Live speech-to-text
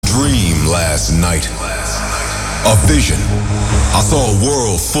last night. A vision. I saw a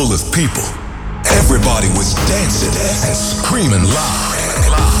world full of people. Everybody was dancing and screaming loud.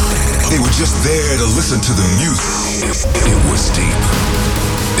 They were just there to listen to the music. It was deep.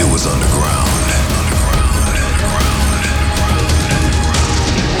 It was underground.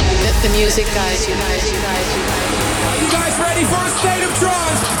 The music guides you. You guys ready for a state of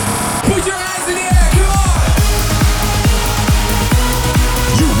trance? Put your hands in the air, come on!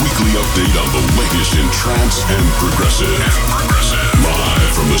 Your weekly update on the latest in trance and progressive.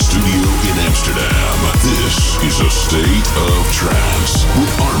 Live from the studio in Amsterdam, this is A State of Trance with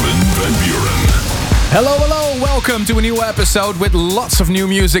Armin van Buuren. Hello, welcome to a new episode with lots of new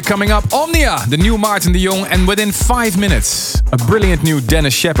music coming up. Omnia, the new Martin de Jong, and within 5 minutes, a brilliant new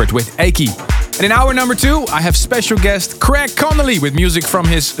Dennis Shepard with Aki. And in hour number 2, I have special guest Craig Connolly with music from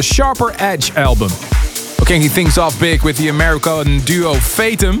his Sharper Edge album. We're kicking things off big with the American duo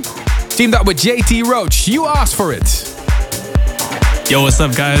Fatum, teamed up with JT Roach. You asked for it. Yo, what's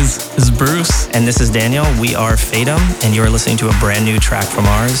up, guys? This is Bruce. And this is Daniel. We are Fatum, and you're listening to a brand new track from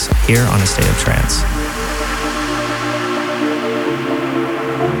ours here on A State of Trance.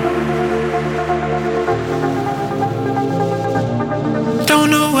 Don't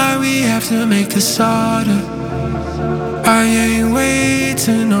know why we have to make this harder. I ain't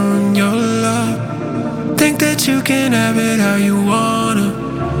waiting on your love. Think that you can have it how you wanna.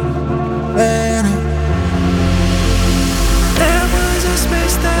 There was a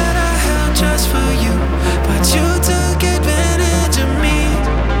space that I held just for you, but you took advantage of me.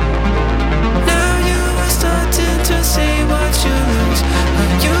 Now you are starting to see what you lose,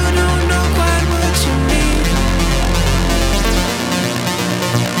 but you don't know quite what you need.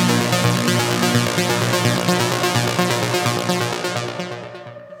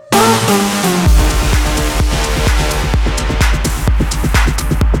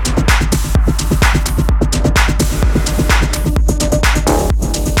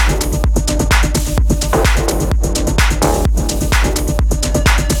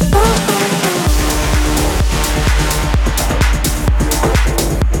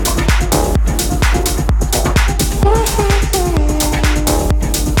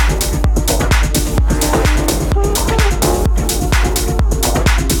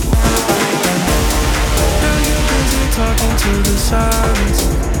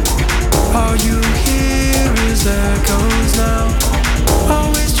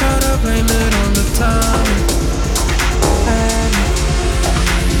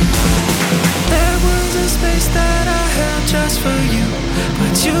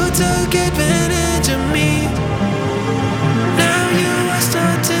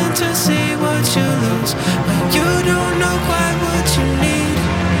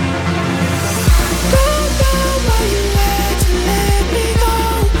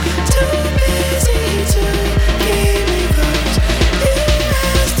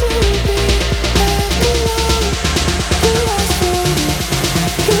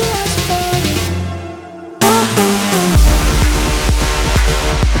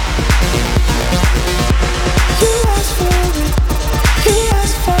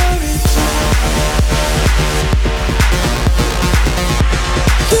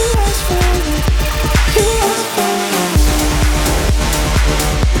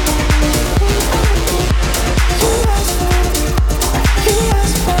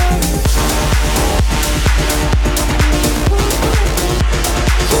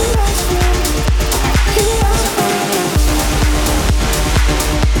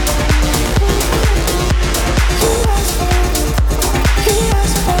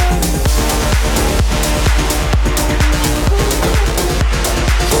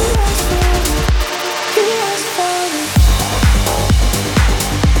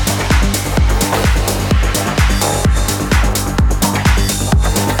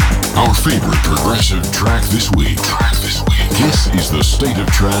 State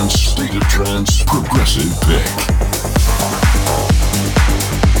of Trance Progressive Pick.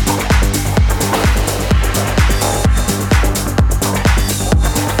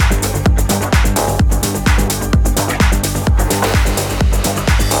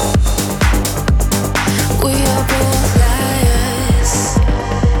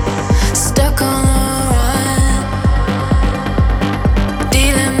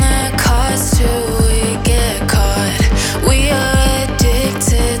 We are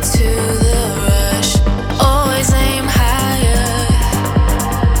addicted to the rush. Always aim high.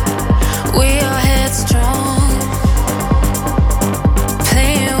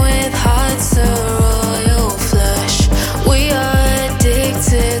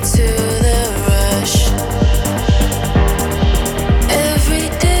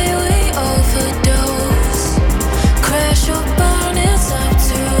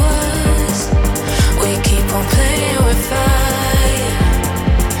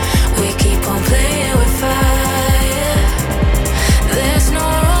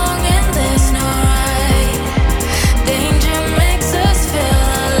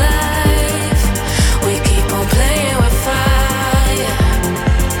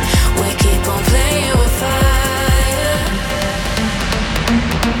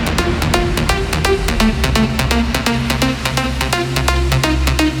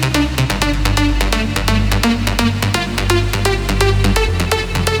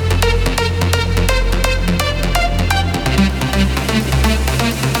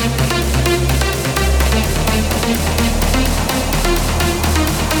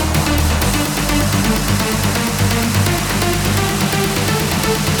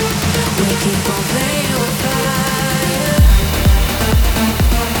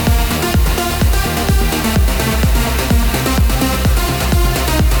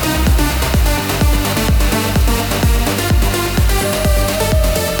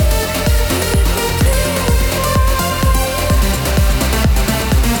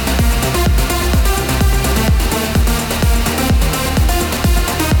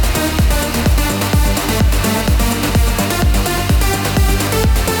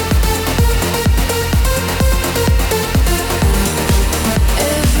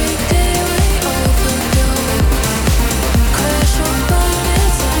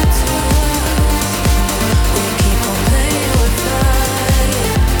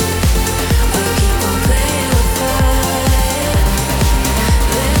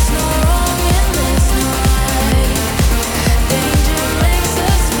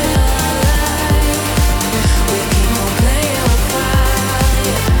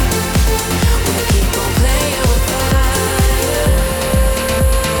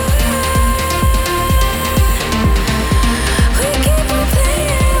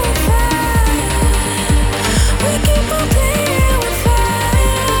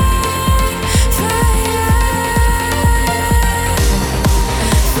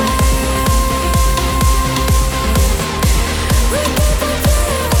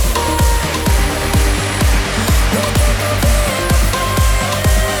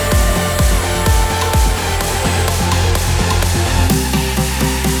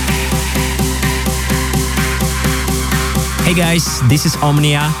 Hey guys, this is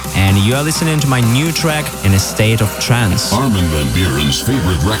Omnia, and you are listening to my new track, In a State of Trance. Armin van Buuren's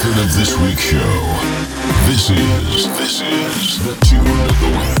favorite record of this week's show. This is the Tune of the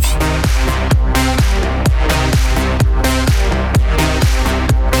Week.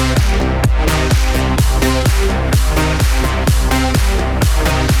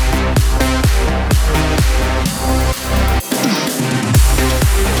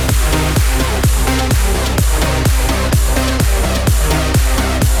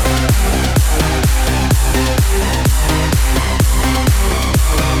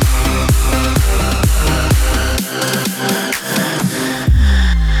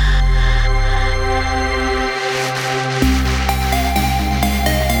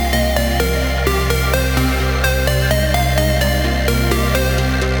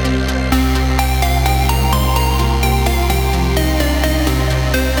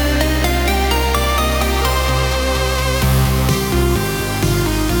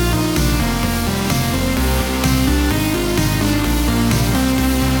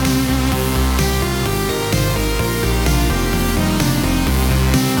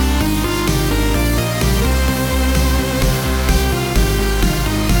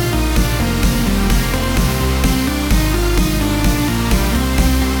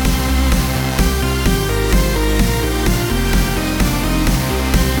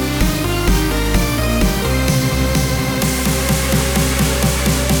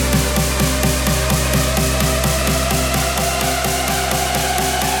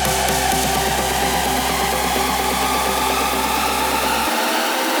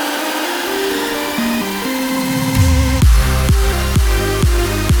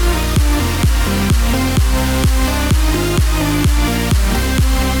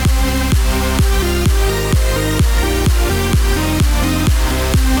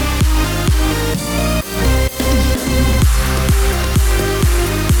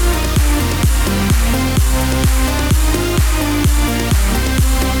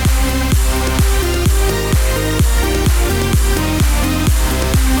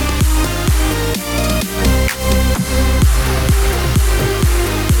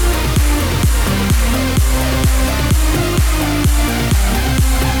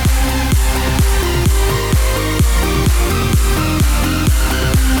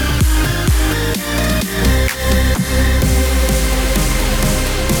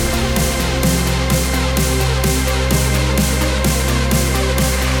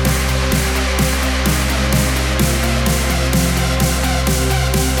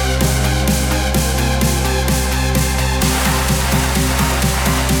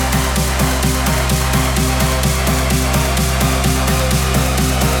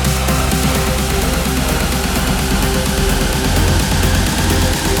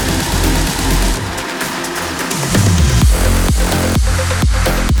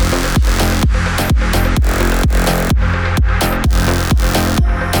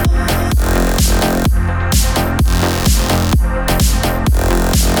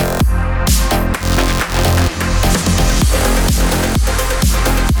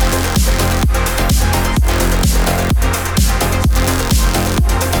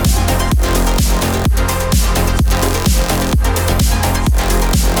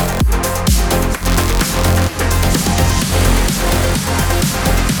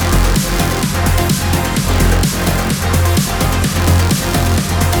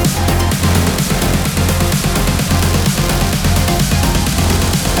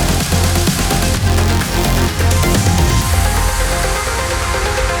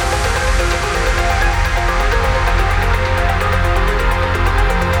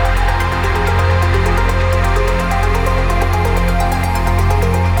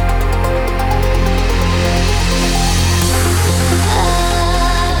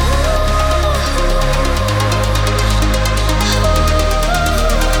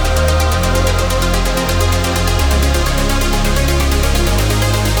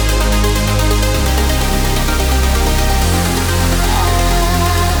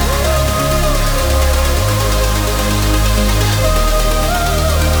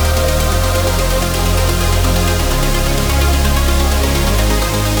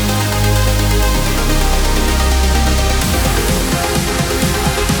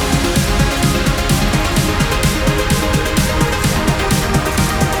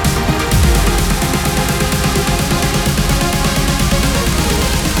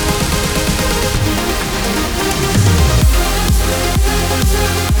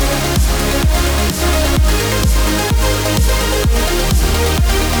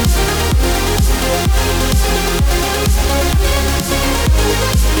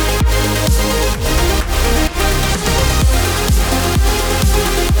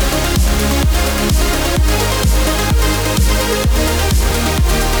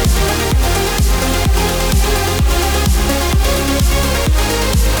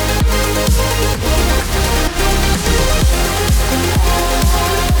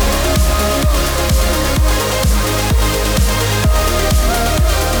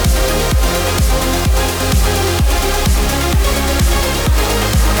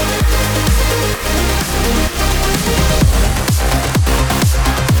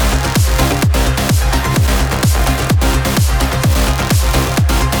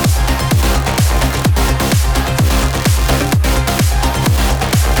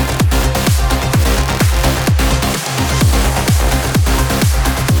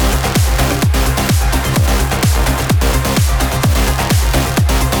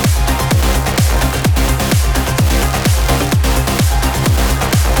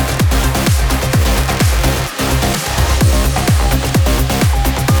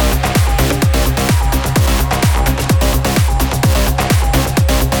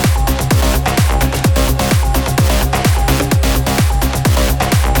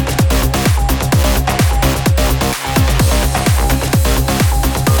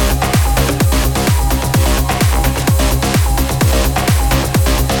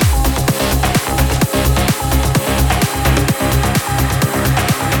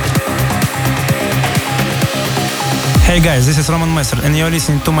 Hey guys, this is Roman Messer and you're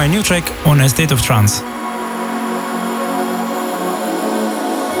listening to my new track on A State of Trance.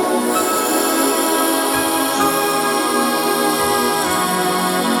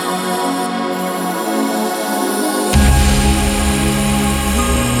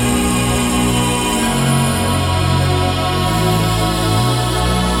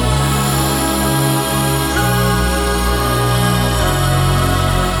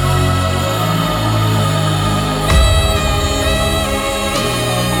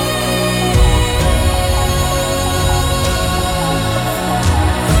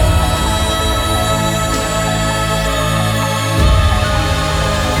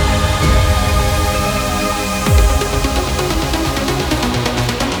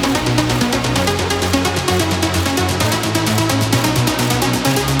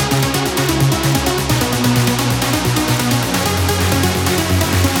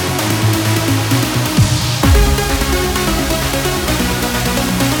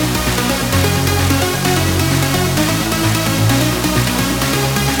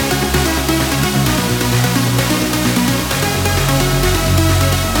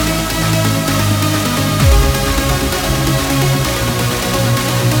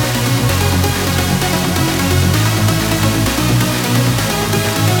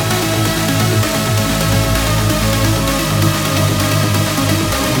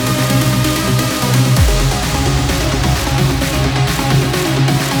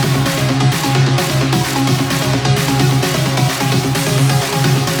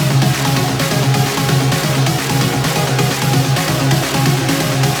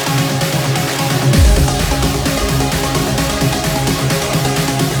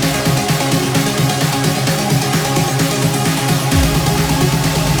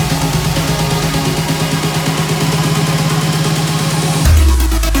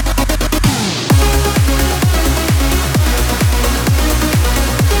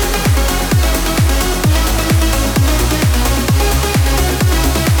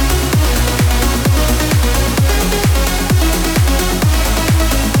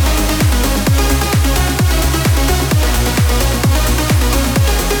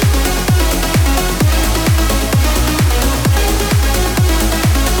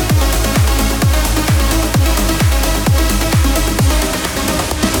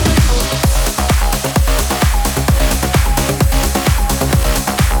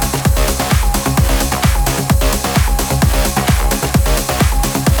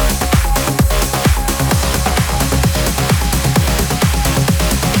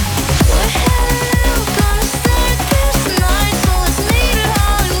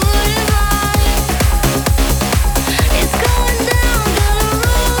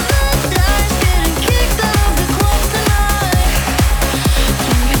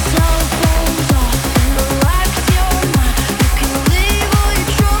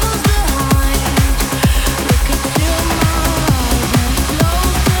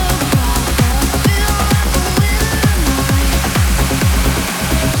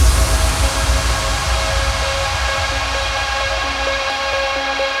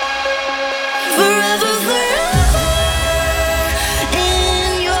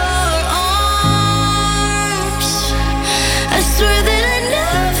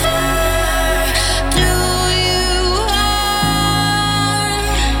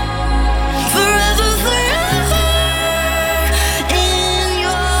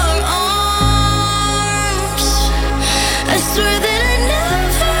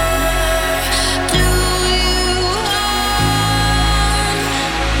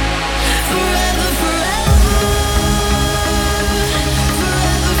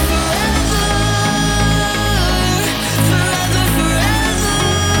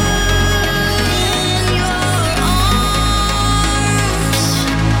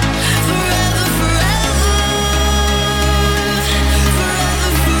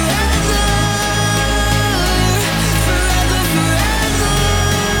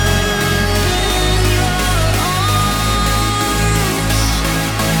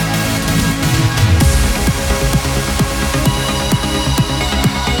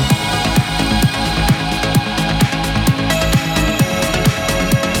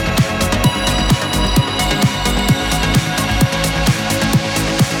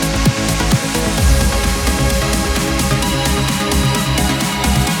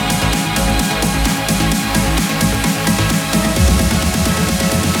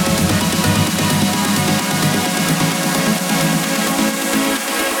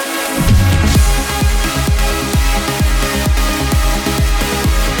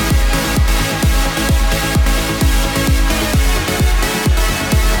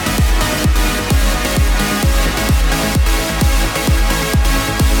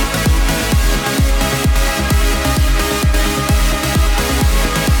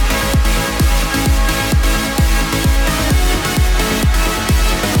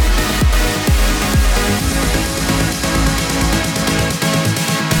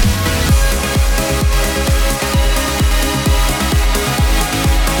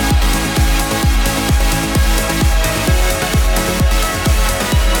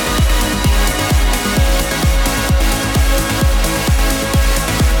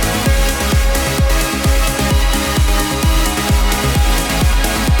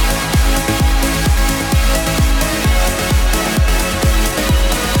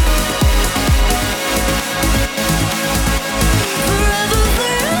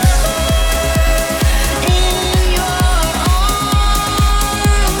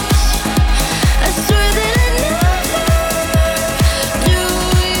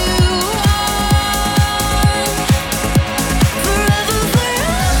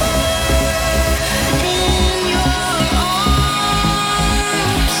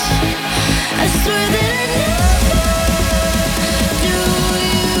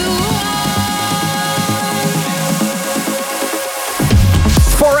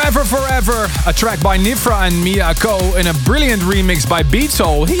 Forever, a track by Nifra and Mia Ko in a brilliant remix by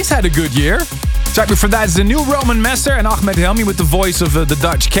Beatsole. He's had a good year. Track before that is the new Roman Messer and Ahmed Helmi with the voice of the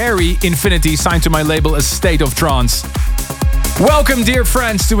Dutch Carrie, Infinity, signed to my label A State of Trance. Welcome, dear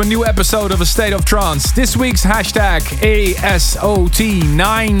friends, to a new episode of A State of Trance. This week's hashtag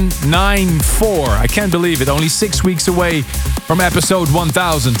ASOT994. I can't believe it, only 6 weeks away from episode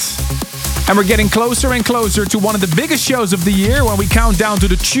 1000. And we're getting closer and closer to one of the biggest shows of the year when we count down to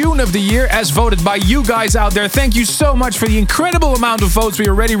the tune of the year as voted by you guys out there. Thank you so much for the incredible amount of votes we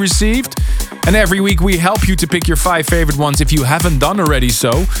already received. And every week we help you to pick your 5 favorite ones if you haven't done already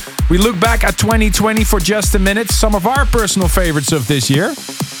so. We look back at 2020 for just a minute, some of our personal favorites of this year.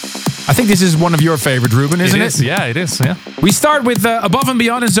 I think this is one of your favorite, Ruben, isn't it? Yeah, it is, yeah. We start with Above and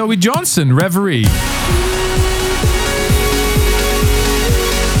Beyond and Zoe Johnson, Reverie.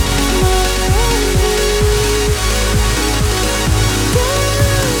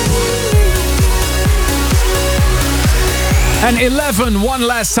 And 11, one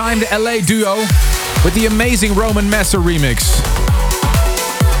last time, the LA duo with the amazing Roman Messer remix.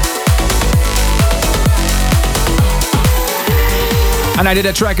 And I did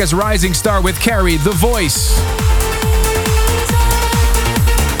a track as Rising Star with Carrie, The Voice.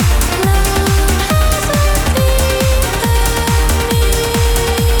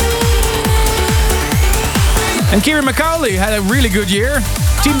 And Kieran McCauley had a really good year.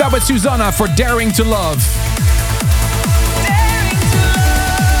 Teamed up with Susanna for Daring to Love.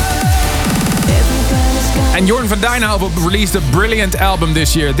 And Jorn van Dijnhoven released a brilliant album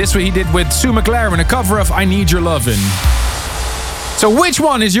this year. This one he did with Sue McLaren, a cover of I Need Your Lovin'. So which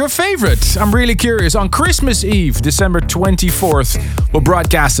one is your favorite? I'm really curious. On Christmas Eve, December 24th, we'll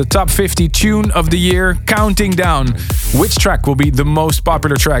broadcast the top 50 tune of the year, counting down which track will be the most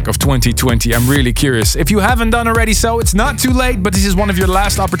popular track of 2020. I'm really curious. If you haven't done already so, it's not too late, but this is one of your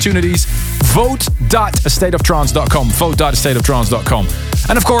last opportunities. Vote.astateoftrance.com. Vote.astateoftrance.com.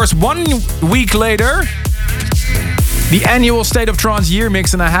 And of course, 1 week later, the annual State of Trance year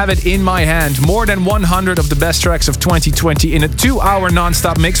mix, and I have it in my hand. More than 100 of the best tracks of 2020 in a 2-hour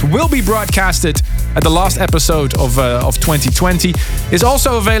non-stop mix will be broadcasted at the last episode of 2020. Is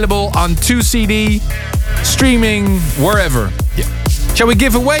also available on 2 CD, streaming, wherever. Yeah. Shall we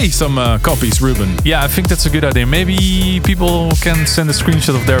give away some copies, Ruben? Yeah, I think that's a good idea. Maybe people can send a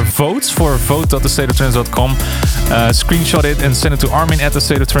screenshot of their votes for vote.astateoftrance.com. Screenshot it and send it to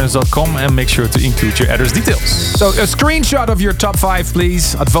armin@astateoftrance.com and make sure to include your address details. So a screenshot of your top 5,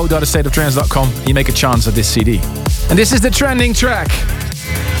 please, at vote.astateoftrance.com. You make a chance at this CD. And this is the trending track.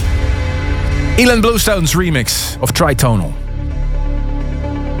 Elan Bluestone's remix of Tritonal.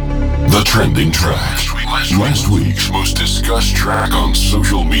 The trending track. Last week's most discussed track on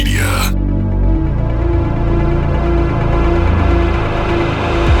social media.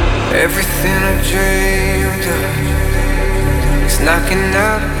 Everything I dreamed of is knocking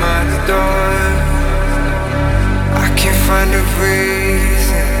at my door. I can't find a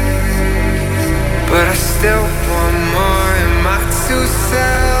reason, but I still want more. Am I too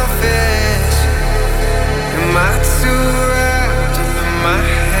selfish? Am I too wrapped up in my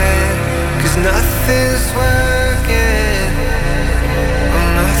head? 'Cause nothing's working, oh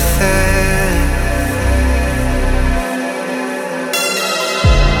nothing.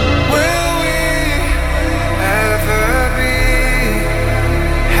 Will we ever be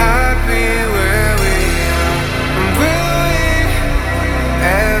happy where we are? And will we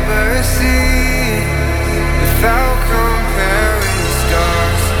ever see without comparing the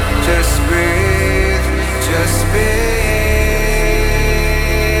stars? Just breathe, just breathe.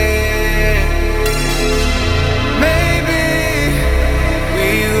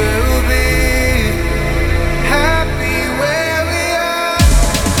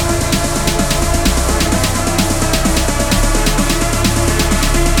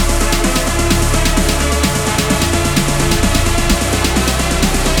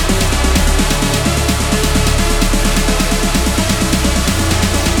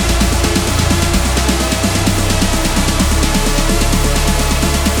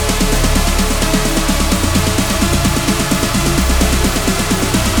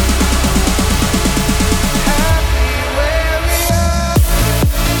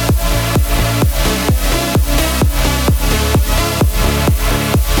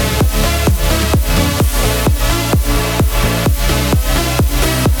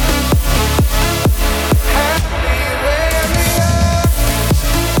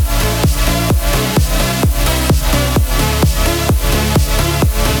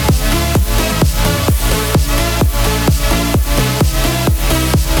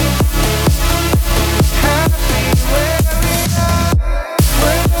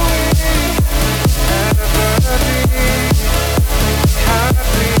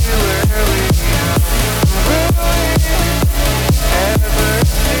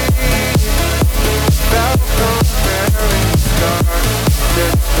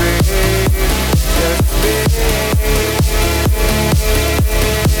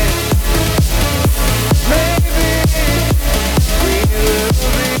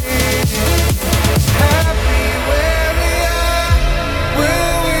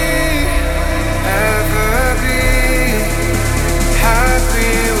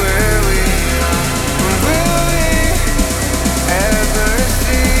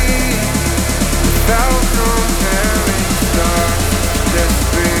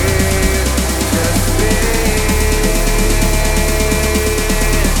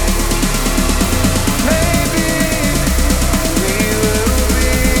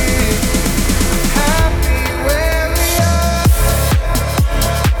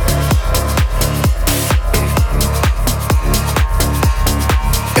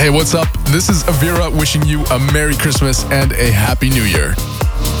 Hey, what's up? This is Avira wishing you a Merry Christmas and a Happy New Year.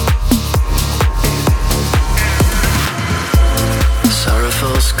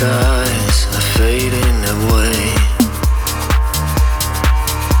 Sorrowful skies are fading away,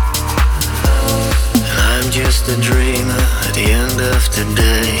 and I'm just a dreamer at the end of the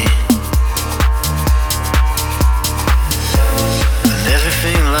day. When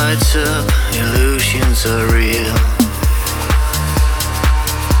everything lights up, illusions are real.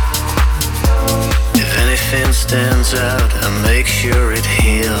 If anything stands out, I make sure it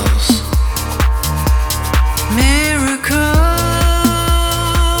heals. Miracles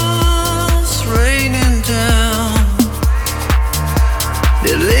raining down,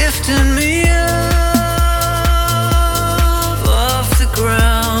 they're lifting me up off the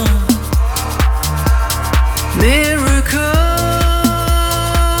ground. Miracles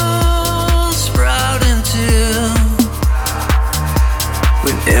sprouting too.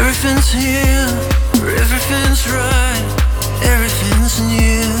 When everything's here, everything's right, everything's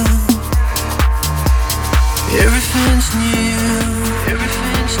new. Everything's new,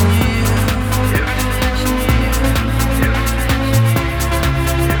 everything's new, everything's new.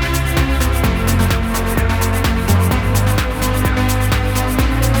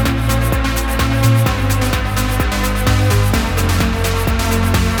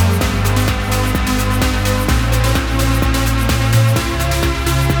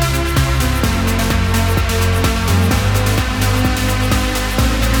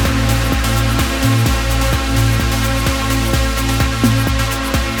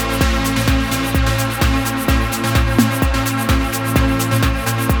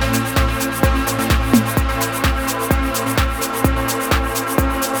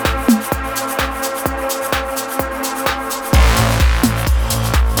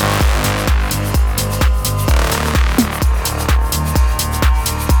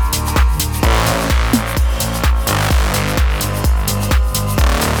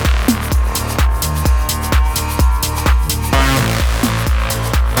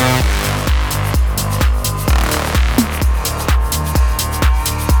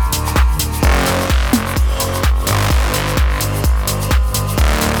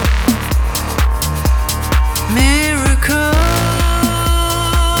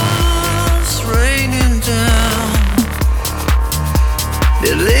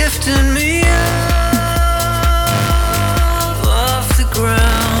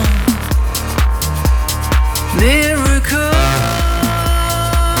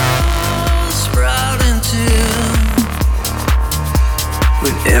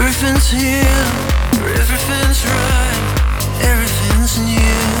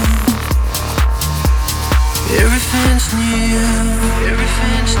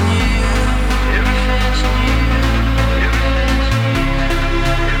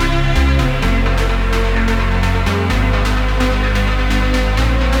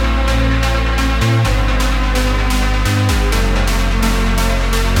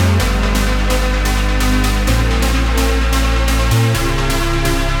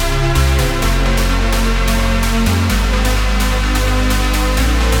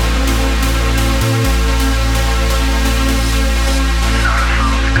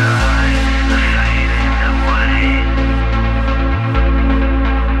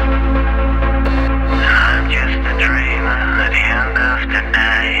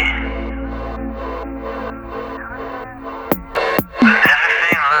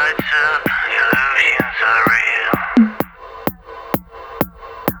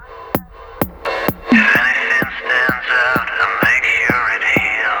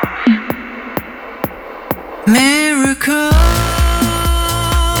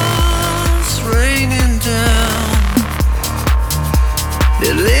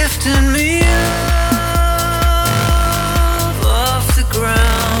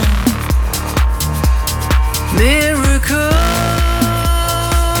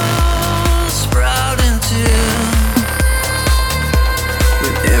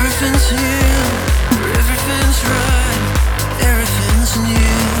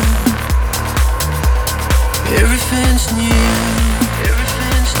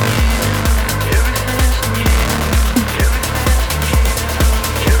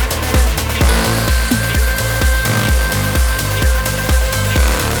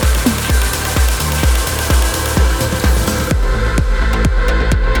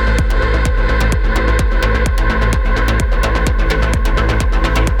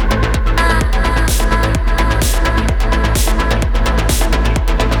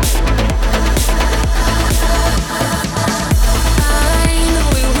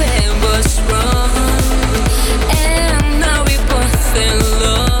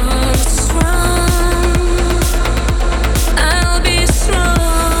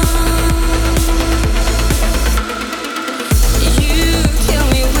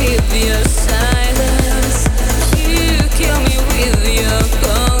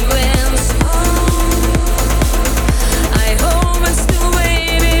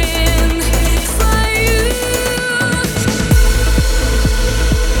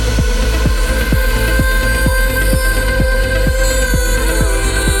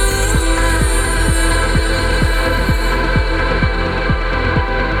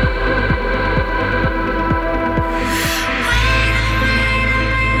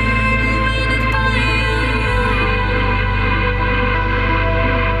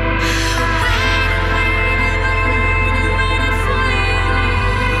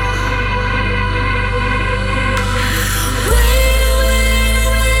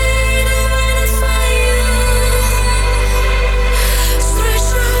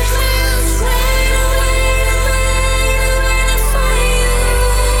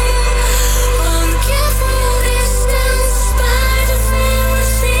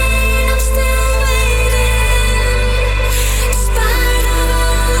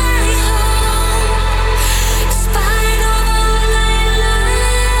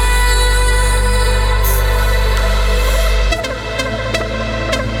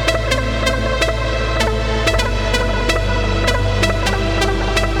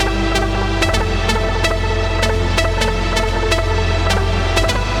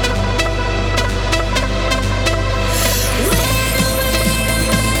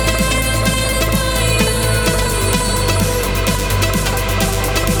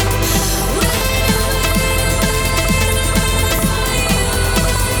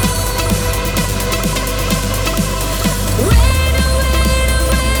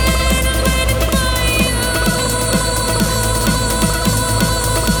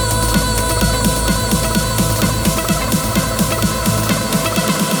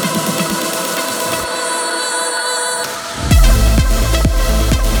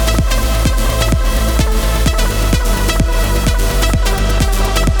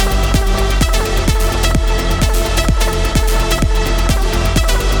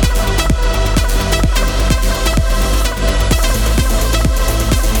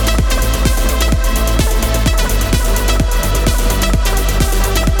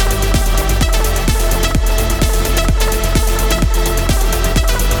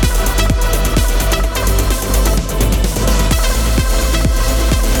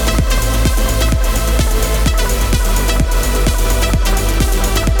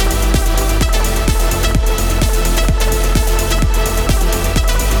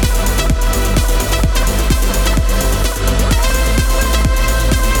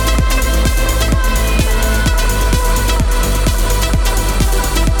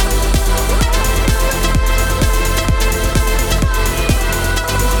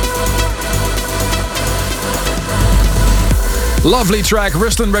 Lovely track.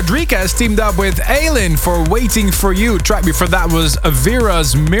 Ruslan Rodriguez teamed up with Aylin for Waiting For You. Track before that was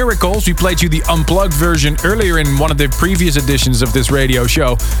Avira's Miracles. We played you the unplugged version earlier in one of the previous editions of this radio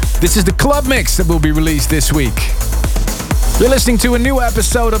show. This is the club mix that will be released this week. You're listening to a new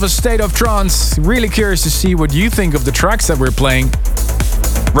episode of A State of Trance. Really curious to see what you think of the tracks that we're playing.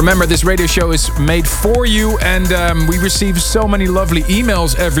 Remember, this radio show is made for you, and we receive so many lovely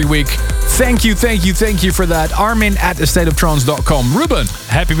emails every week. Thank you for that. Armin at astateoftrance.com. Ruben.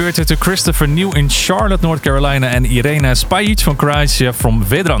 Happy birthday to Christopher New in Charlotte, North Carolina, and Irena Spajic from Croatia from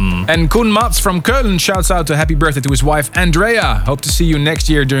Vedran. And Koen Mats from Köln shouts out a happy birthday to his wife Andrea. Hope to see you next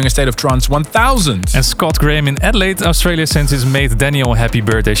year during A State of Trance 1000. And Scott Graham in Adelaide, Australia, sends his mate Daniel a happy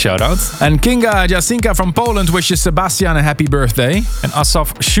birthday shout out. And Kinga Jasinka from Poland wishes Sebastian a happy birthday. And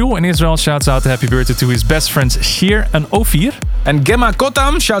Asaf Shul in Israel shouts out a happy birthday to his best friends Shir and Ofir. And Gemma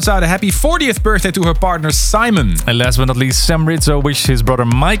Kotam shouts out a happy 40th birthday to her partner Simon. And last but not least, Sam Rizzo wishes his brother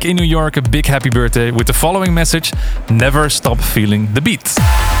Mike in New York a big happy birthday with the following message: never stop feeling the beat.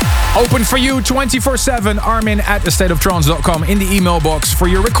 Open for you 24/7, Armin at astateoftrance.com in the email box for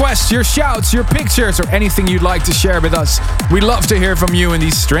your requests, your shouts, your pictures, or anything you'd like to share with us. We love to hear from you in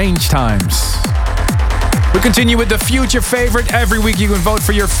these strange times. We continue with the future favorite. Every week you can vote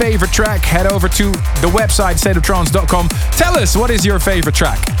for your favorite track. Head over to the website stateoftrance.com. Tell us, what is your favorite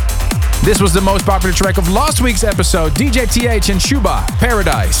track? This was the most popular track of last week's episode. DJ TH and Shuba,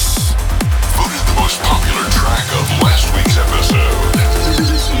 Paradise. Voted the most popular track of last week's episode.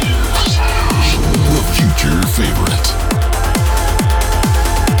 This is the future favorite.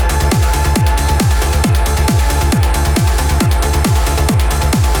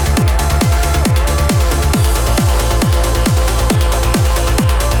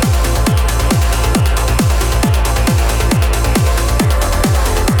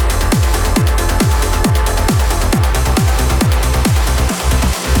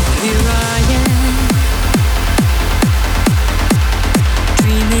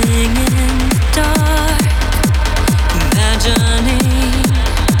 Dreaming in the dark,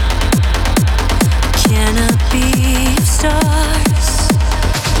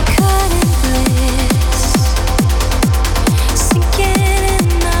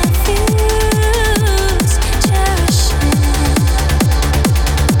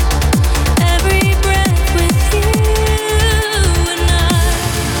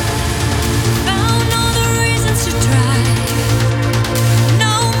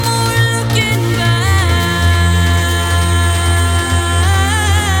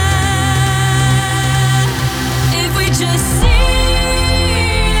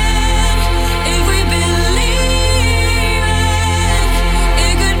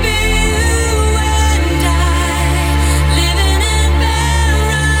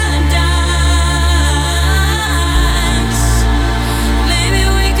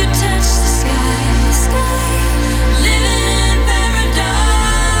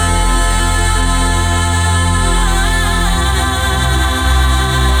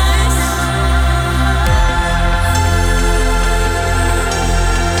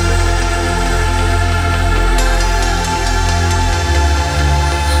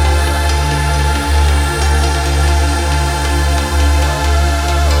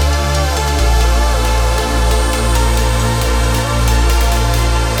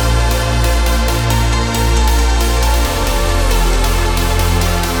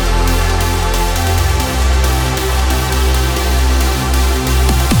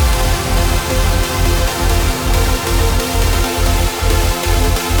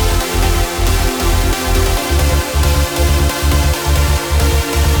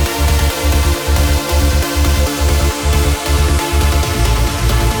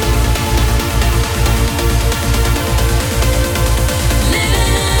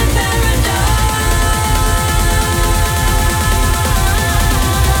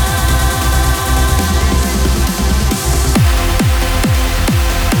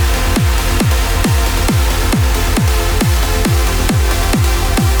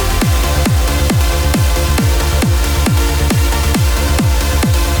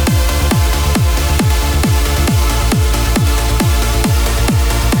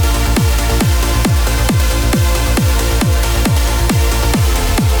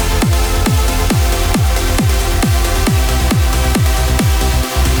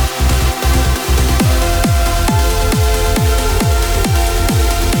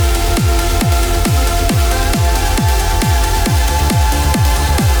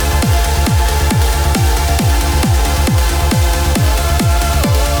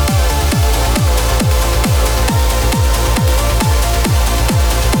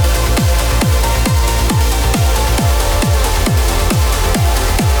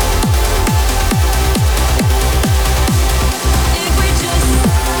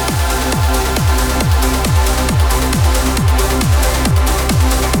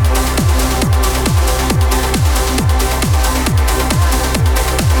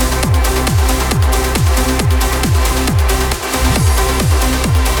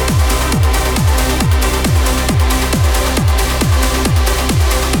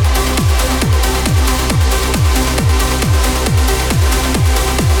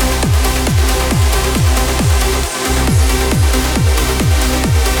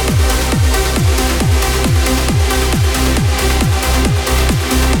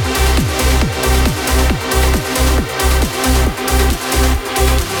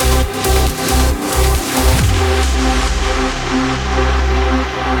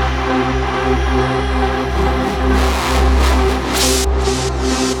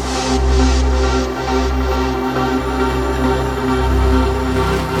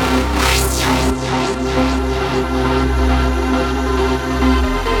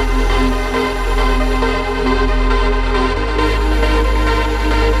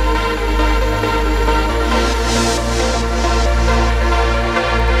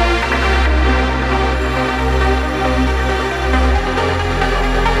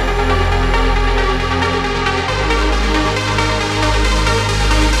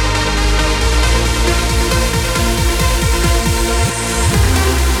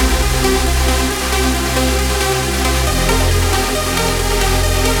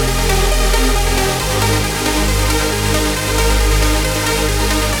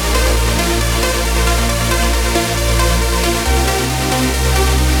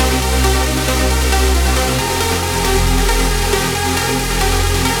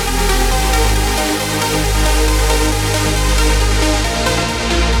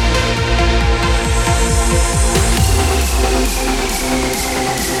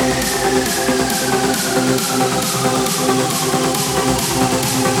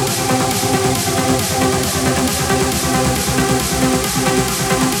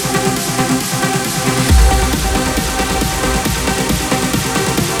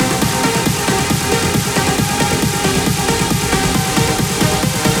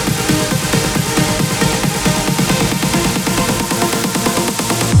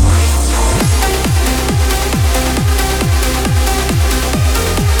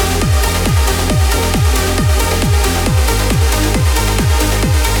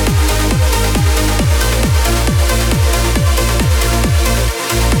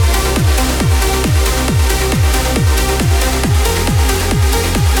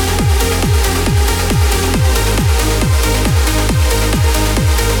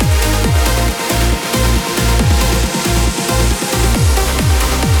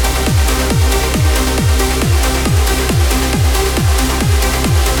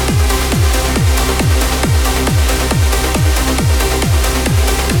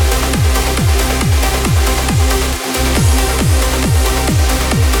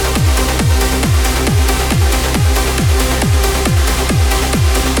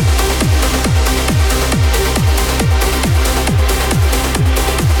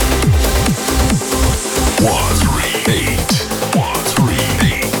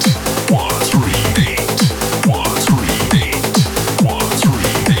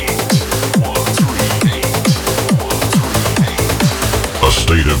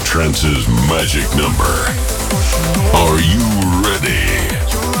 Trance's magic number. Are you ready?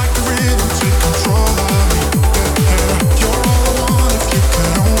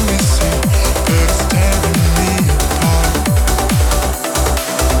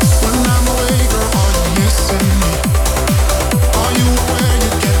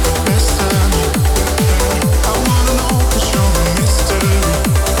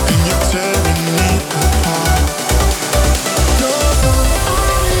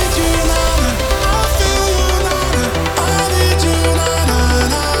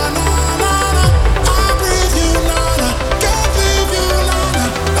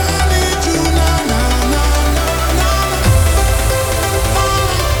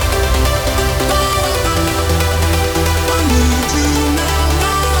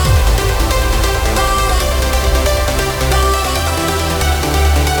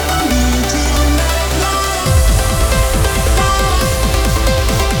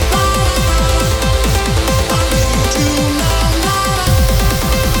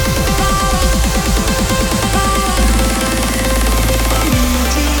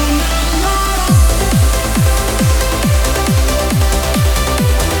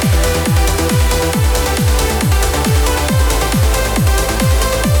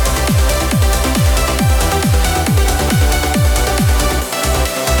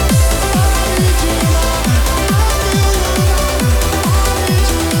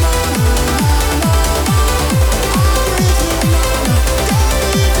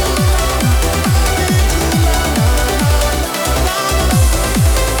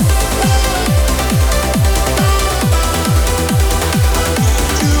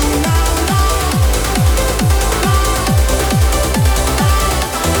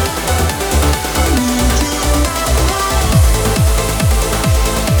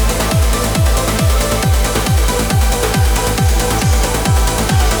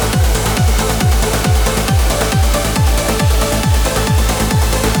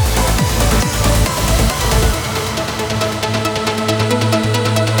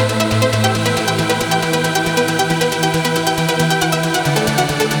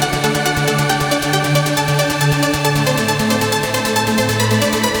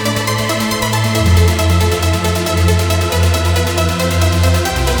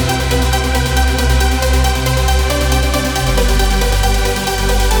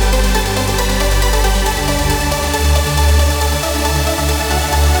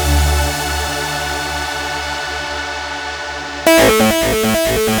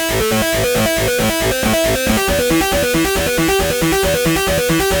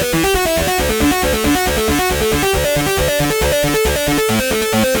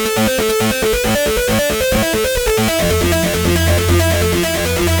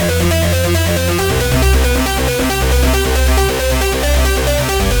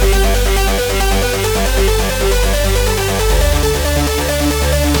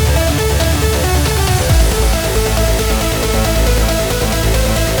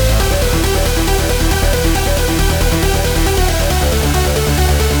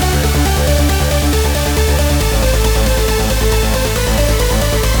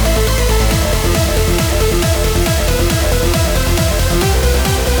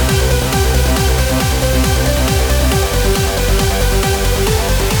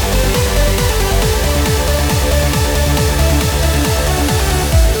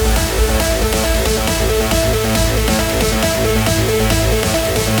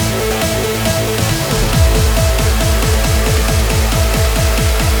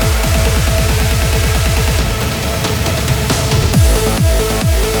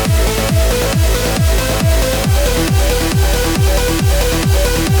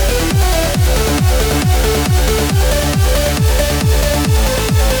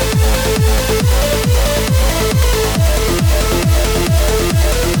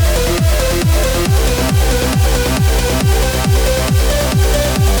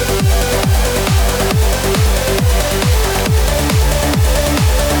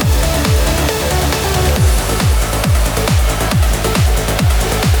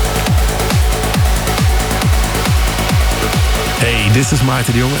 This is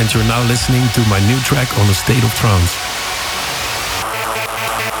Maarten de Jong and you're now listening to my new track on A State of Trance.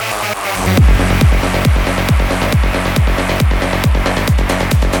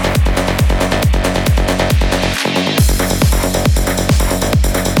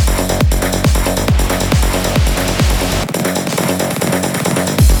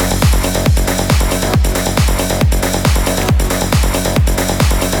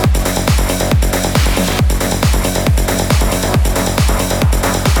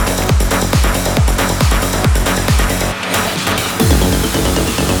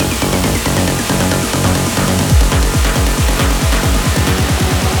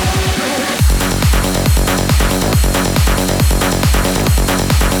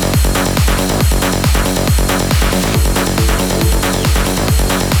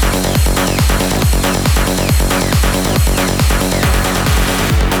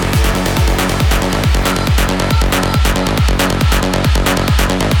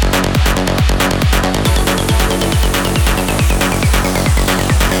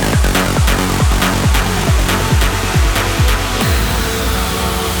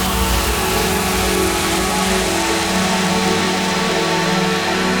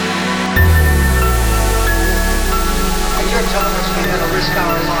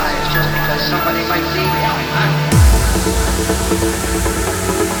 somebody might need help, huh?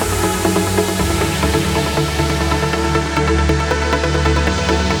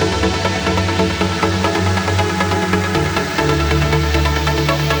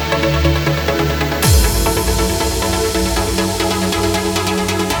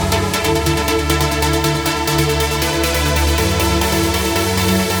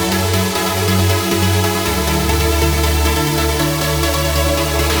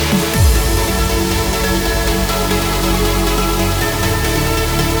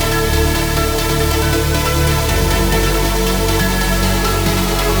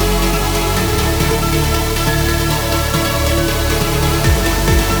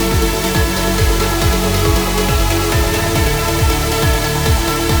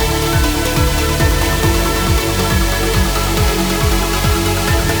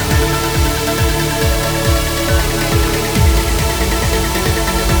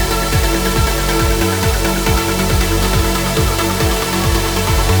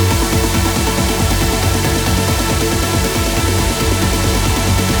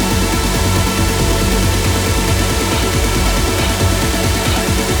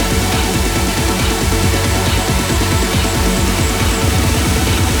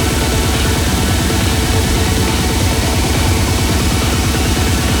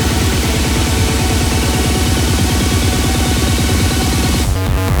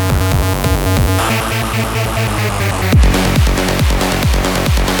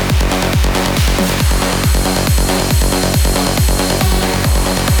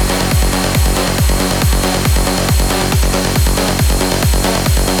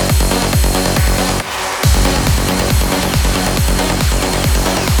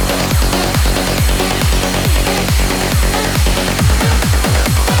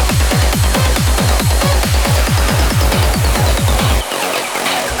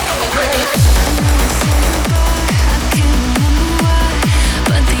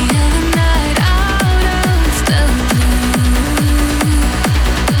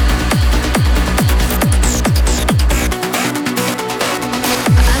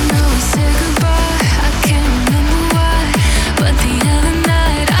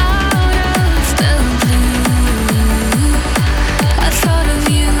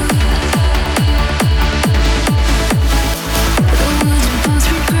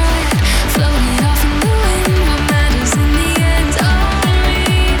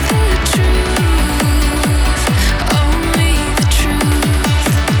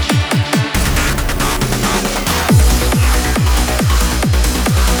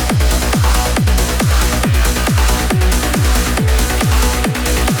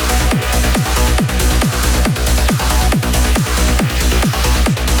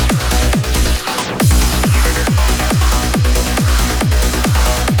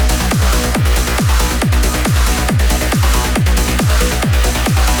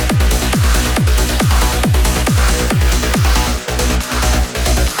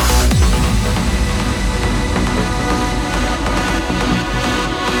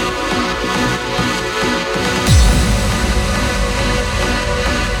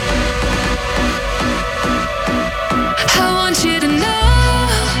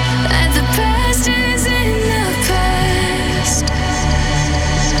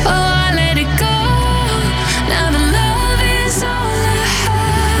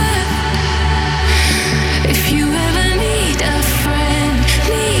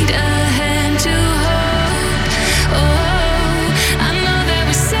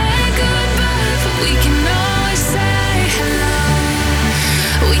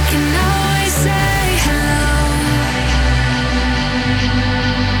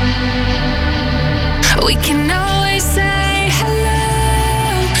 We can always say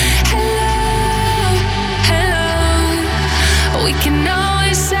hello, hello, hello. We can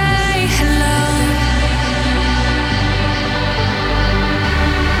always say hello.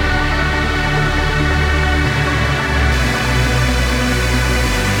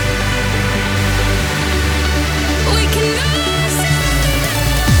 We can always say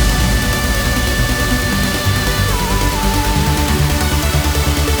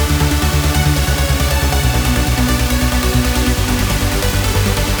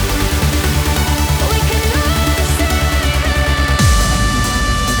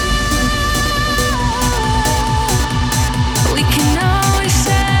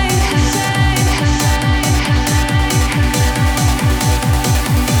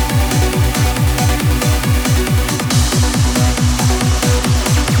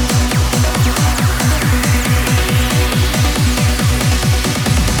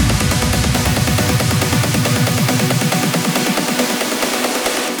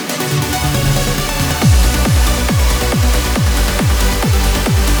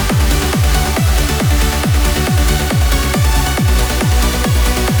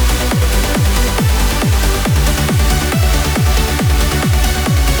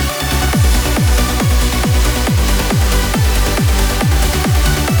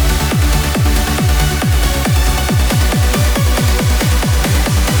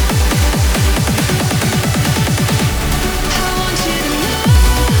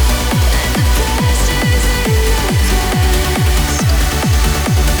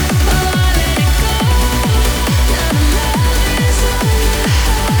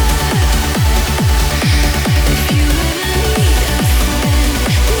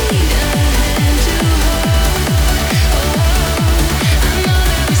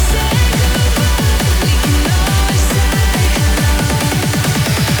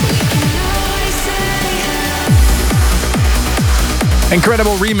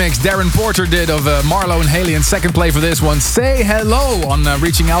Incredible remix Darren Porter did of Marlo and Haley, and second play for this one, Say Hello on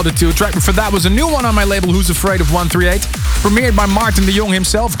Reaching Altitude. Track before that was a new one on my label, Who's Afraid of 138. Premiered by Martin de Jong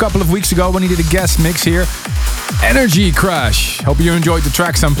himself a couple of weeks ago when he did a guest mix here. Energy Crash. Hope you enjoyed the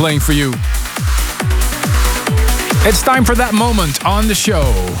tracks I'm playing for you. It's time for that moment on the show.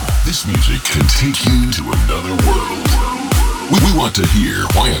 This music can take you to another world. We want to hear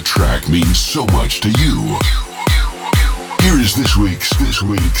why a track means so much to you. Here is this week's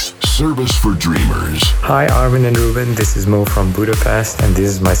Service for Dreamers. Hi Armin and Ruben, this is Mo from Budapest, and this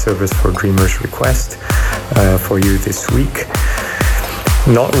is my Service for Dreamers request for you this week.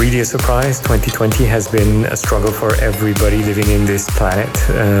 Not really a surprise, 2020 has been a struggle for everybody living in this planet.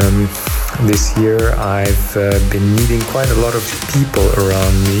 This year I've been meeting quite a lot of people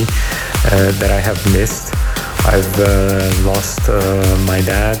around me that I have missed. I've lost my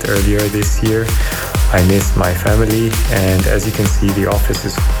dad earlier this year. I missed my family, and as you can see, the office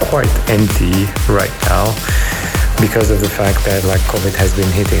is quite empty right now because of the fact that COVID has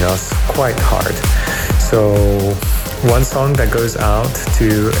been hitting us quite hard. So one song that goes out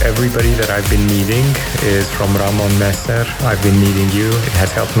to everybody that I've been meeting is from Ramon Messer, I've Been Needing You. It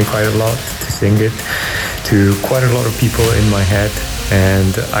has helped me quite a lot to sing it to quite a lot of people in my head,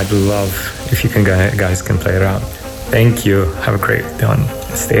 and I'd love if you guys can play it out. Thank you. Have a great one.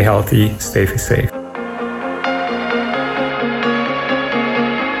 Stay healthy, stay safe.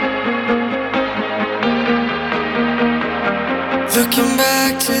 Looking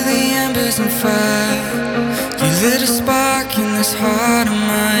back to the embers and fire, you lit a spark in this heart of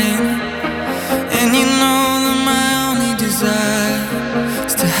mine. And you know that my only desire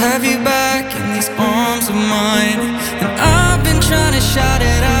is to have you back in these arms of mine. And I've been trying to shout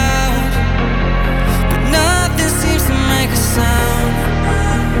it out, but nothing seems to make a sound.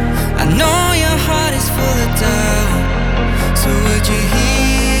 I know your heart is full of doubt, so would you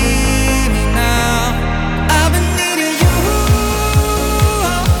hear me now? I've been needing you.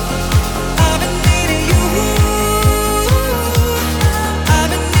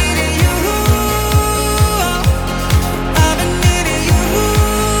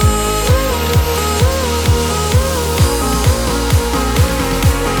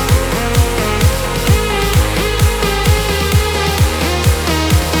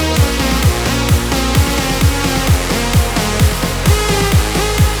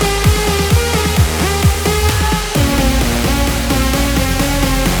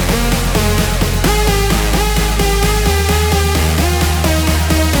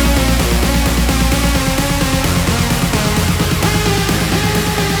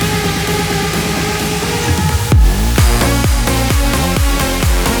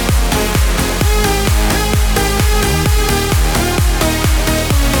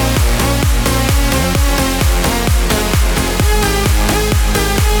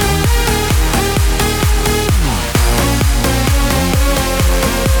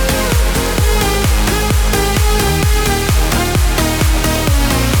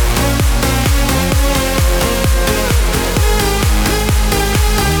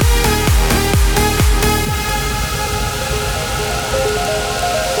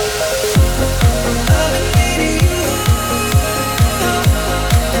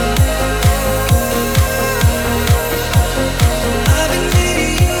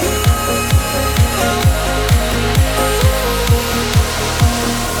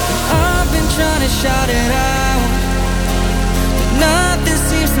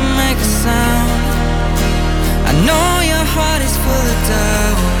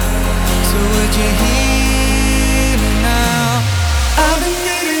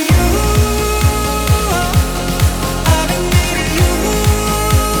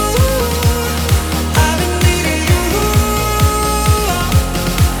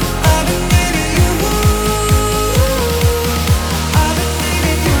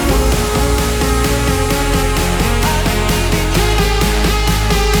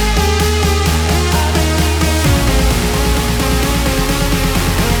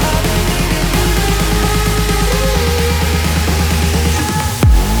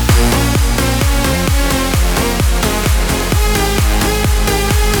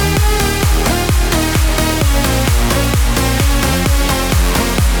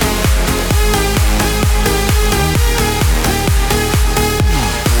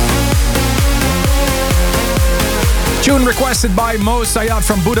 Tune requested by Mo Sayat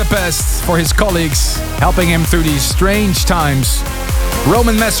from Budapest for his colleagues, helping him through these strange times.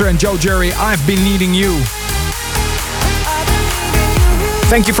 Roman Messer and Joe Jury, I've Been Needing You.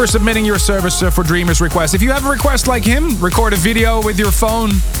 Thank you for submitting your Service for Dreamers request. If you have a request like him, record a video with your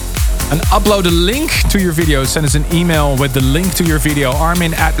phone, and upload a link to your video. Send us an email with the link to your video,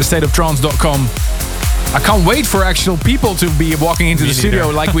 armin@thestateoftrance.com. I can't wait for actual people to be walking into the studio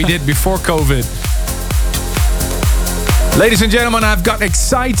like we did before COVID. Ladies and gentlemen, I've got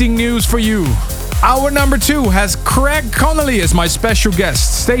exciting news for you. Hour number 2 has Craig Connelly as my special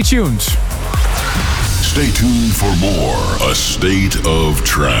guest. Stay tuned. Stay tuned for more A State of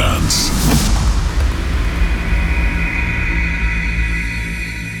Trance.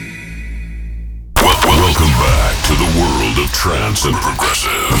 Welcome back to the world of trance and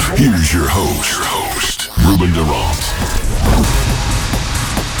progressive. Here's your host, Ruben Durant.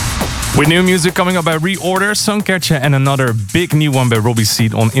 With new music coming up by Reorder, Suncatcher, and another big new one by Robbie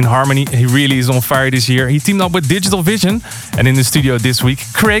Seed on In Harmony. He really is on fire this year. He teamed up with Digital Vision, and in the studio this week,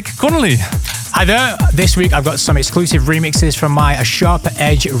 Craig Connelly. Hi there. This week I've got some exclusive remixes from my A Sharper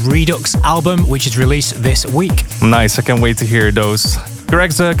Edge Redux album, which is released this week. Nice, I can't wait to hear those.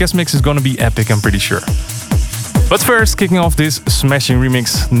 Craig's guest mix is gonna be epic, I'm pretty sure. But first, kicking off this smashing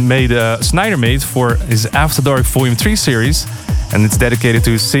remix Snyder made for his After Dark Volume 3 series, and it's dedicated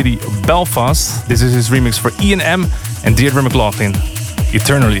to his city Belfast. This is his remix for Ian M and Deirdre McLaughlin,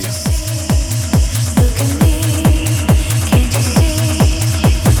 Eternally.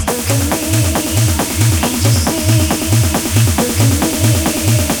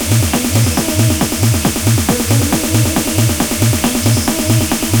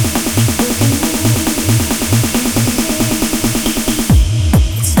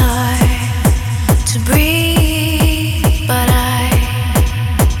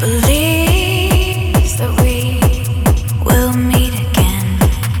 Believe that we will meet again.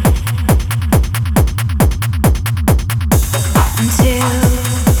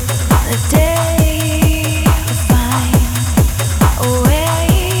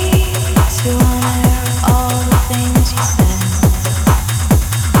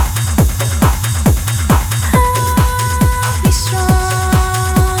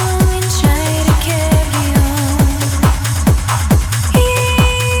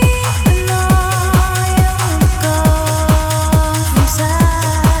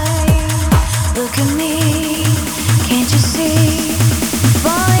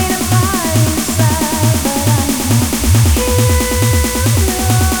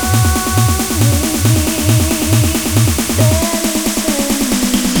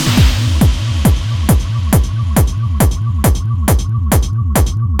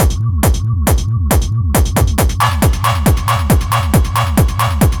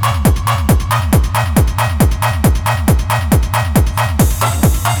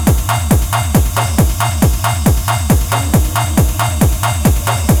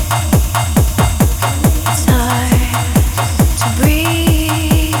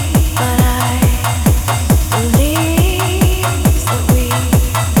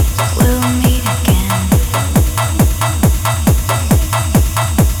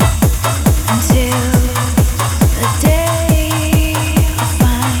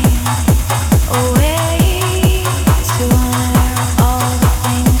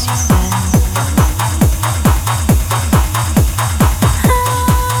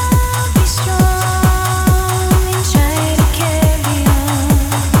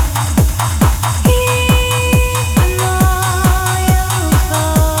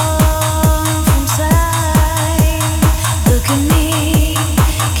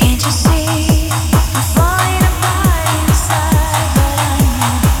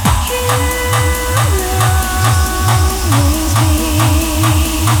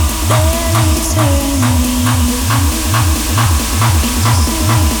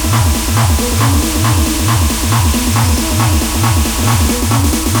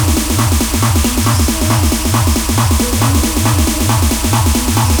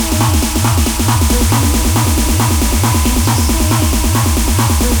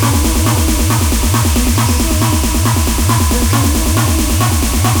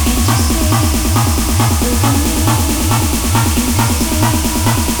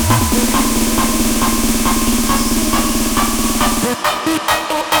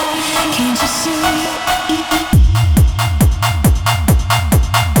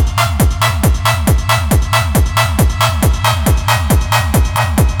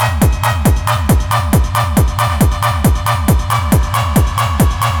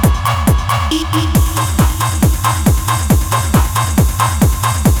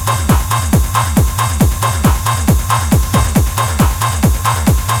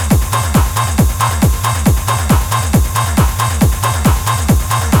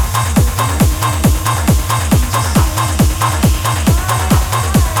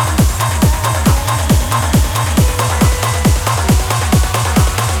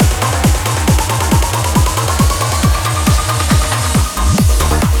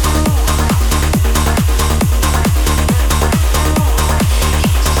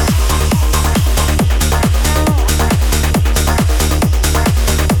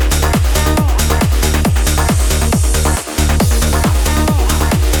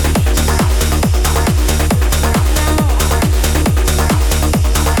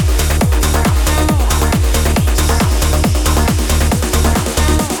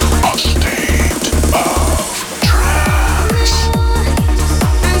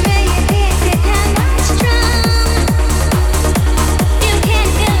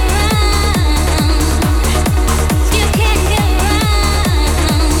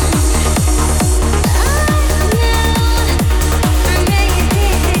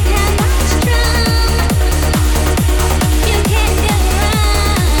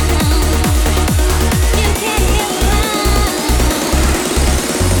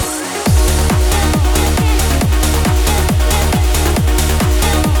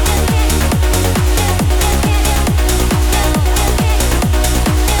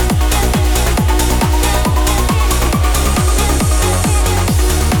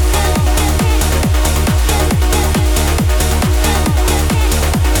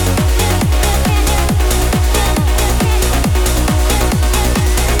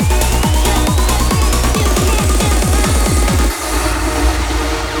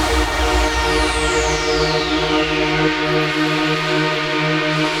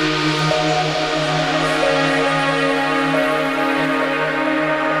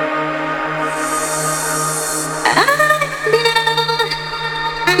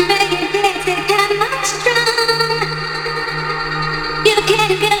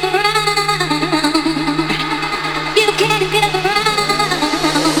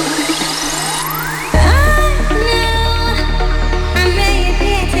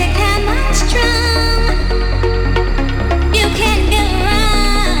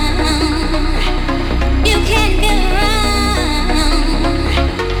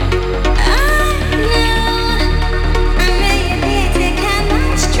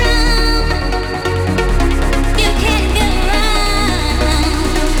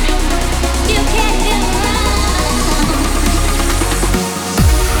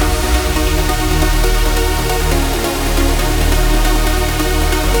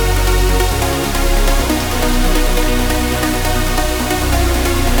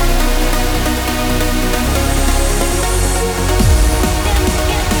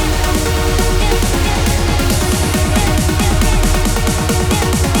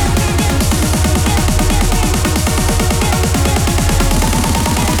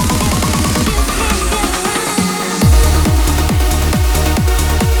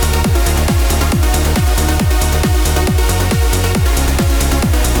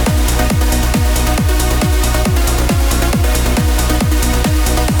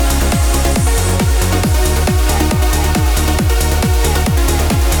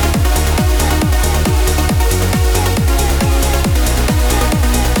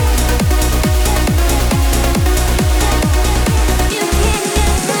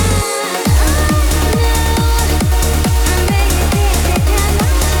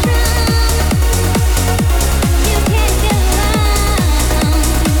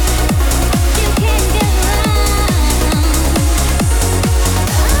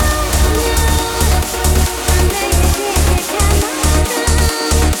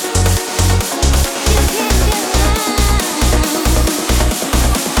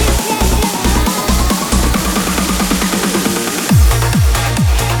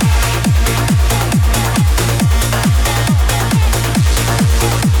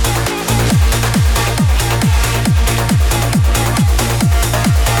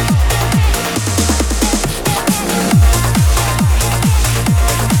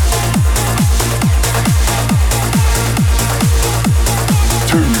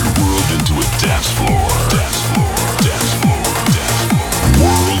 your world into a dance floor. Dance floor, dance floor, dance floor.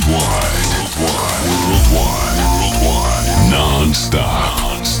 Worldwide, worldwide, worldwide, non-stop,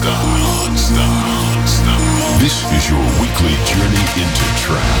 non-stop, non-stop, non-stop. This is your weekly journey into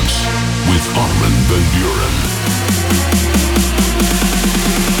trance with Armin van Buuren.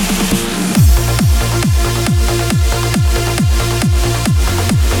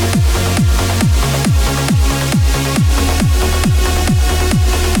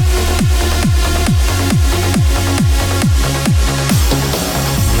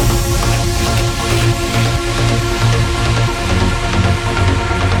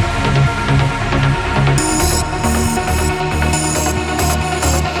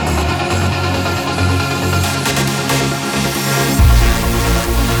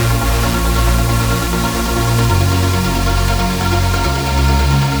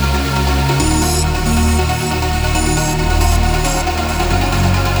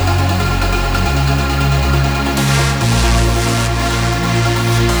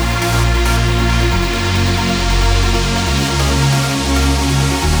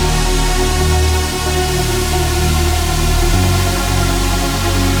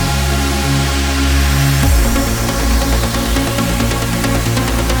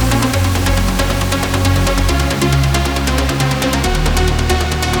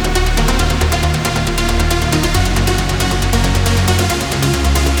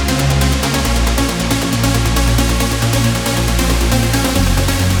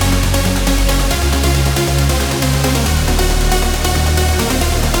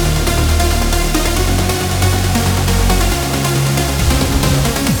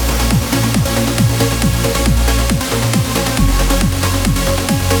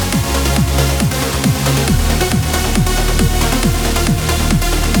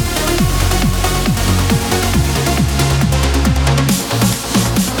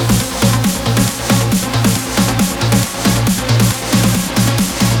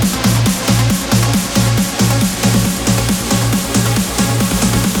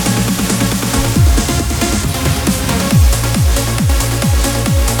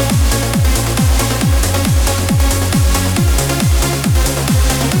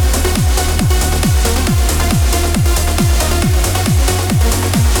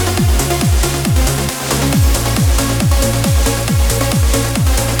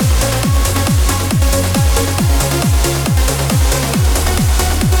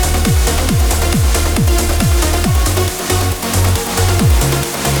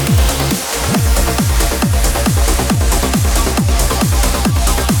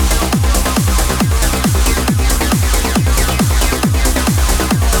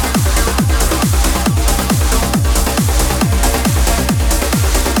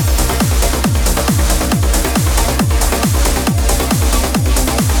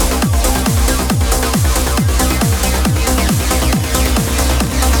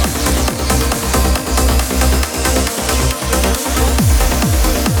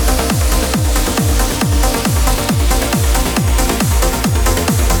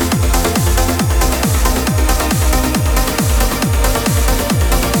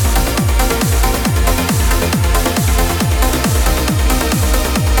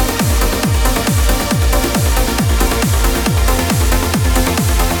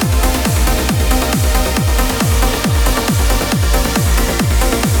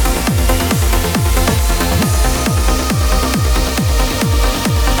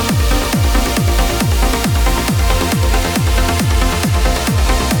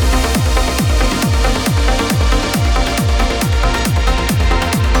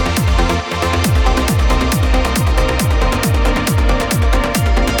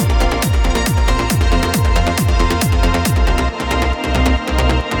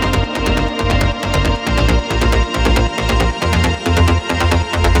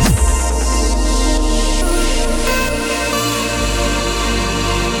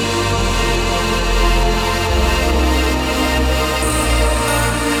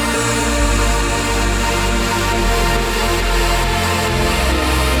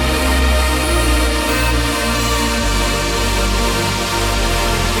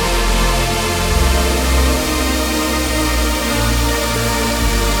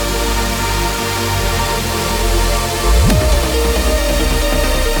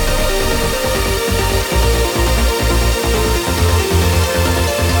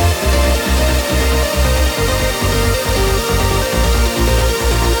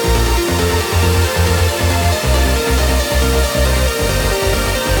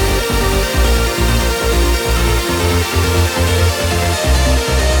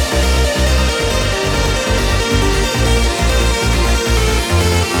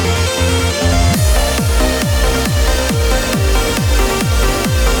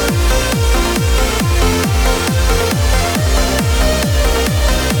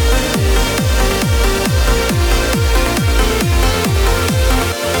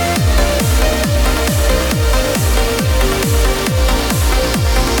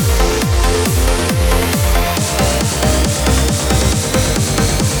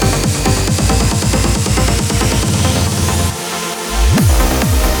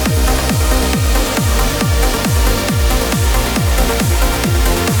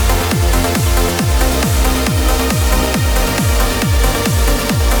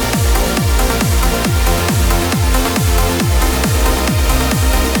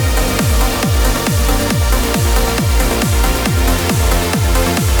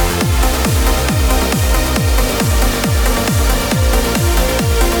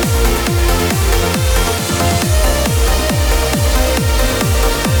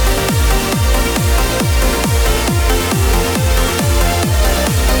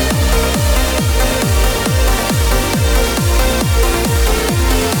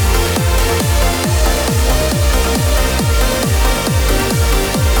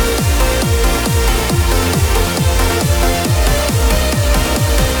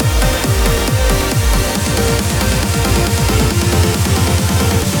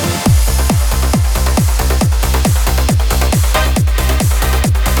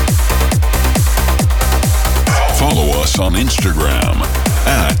 on Instagram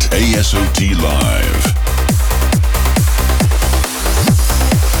at ASOT Live.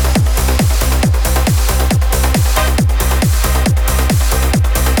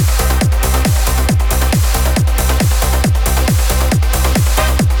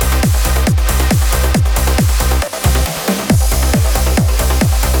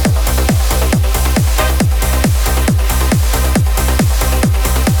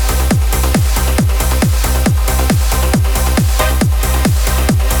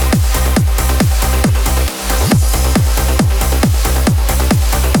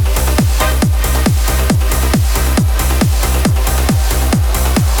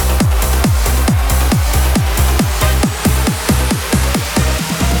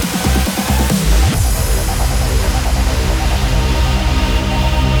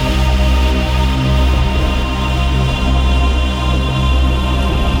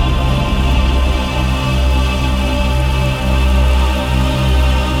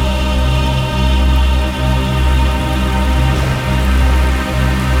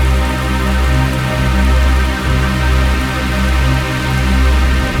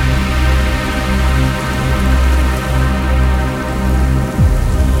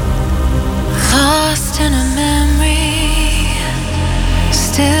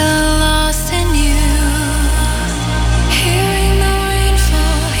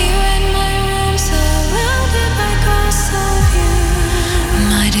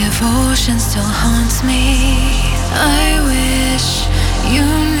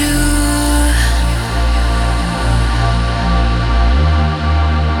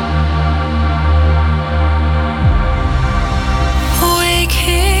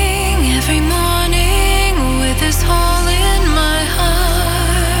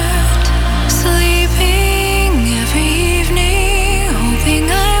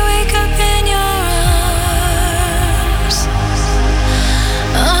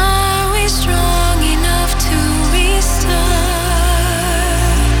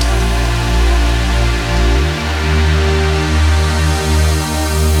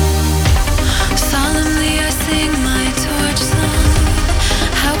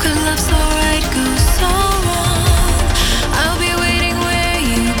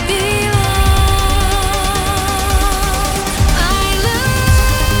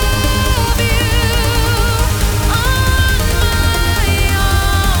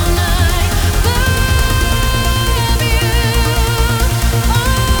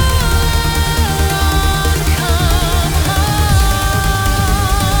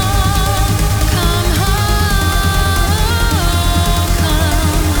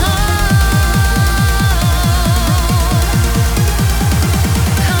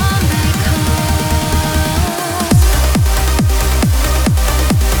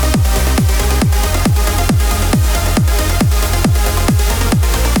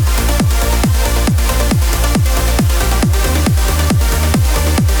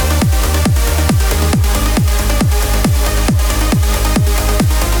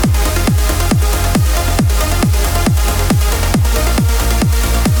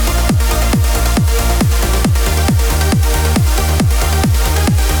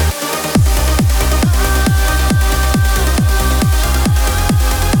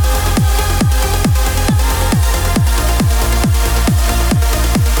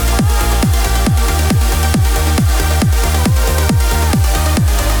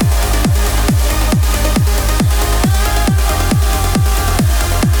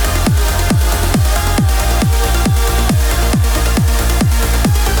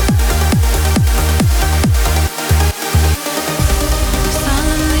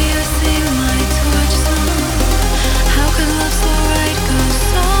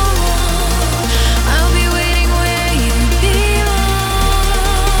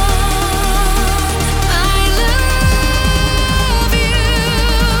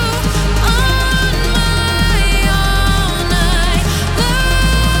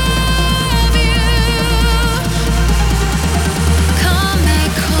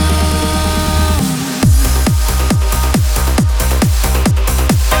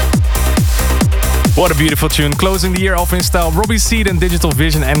 What a beautiful tune. Closing the year off in style, Robbie Seed and Digital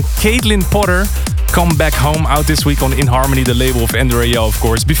Vision and Caitlin Potter. Come Back Home, out this week on In Harmony, the label of Andrew Rayel, of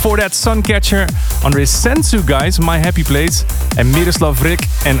course. Before that, Suncatcher, André Sensu, guys, My Happy Place. And Miroslav Rick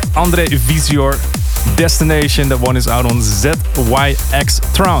and Andre Visior, Destination. That one is out on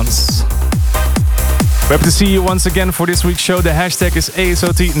ZYX Trance. We happy to see you once again for this week's show. The hashtag is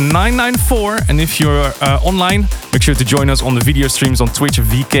ASOT994. And if you're online, make sure to join us on the video streams on Twitch,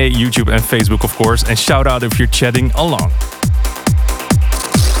 VK, YouTube and Facebook, of course. And shout out if you're chatting along.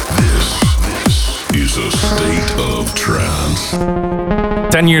 This is a State of Trance.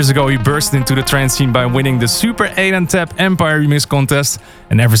 10 years ago, he burst into the trance scene by winning the Super 8 and Tap Empire Remix Contest.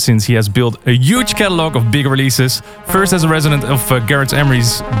 And ever since, he has built a huge catalog of big releases. First as a resident of Gareth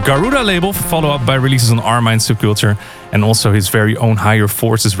Emery's Garuda label, followed up by releases on Arma and Subculture, and also his very own Higher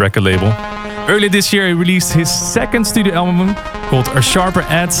Forces record label. Earlier this year, he released his second studio album called A Sharper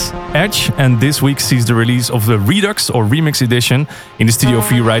Edge, and this week sees the release of the Redux or Remix Edition in the studio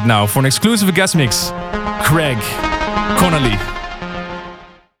for you right now. For an exclusive guest mix, Craig Connolly.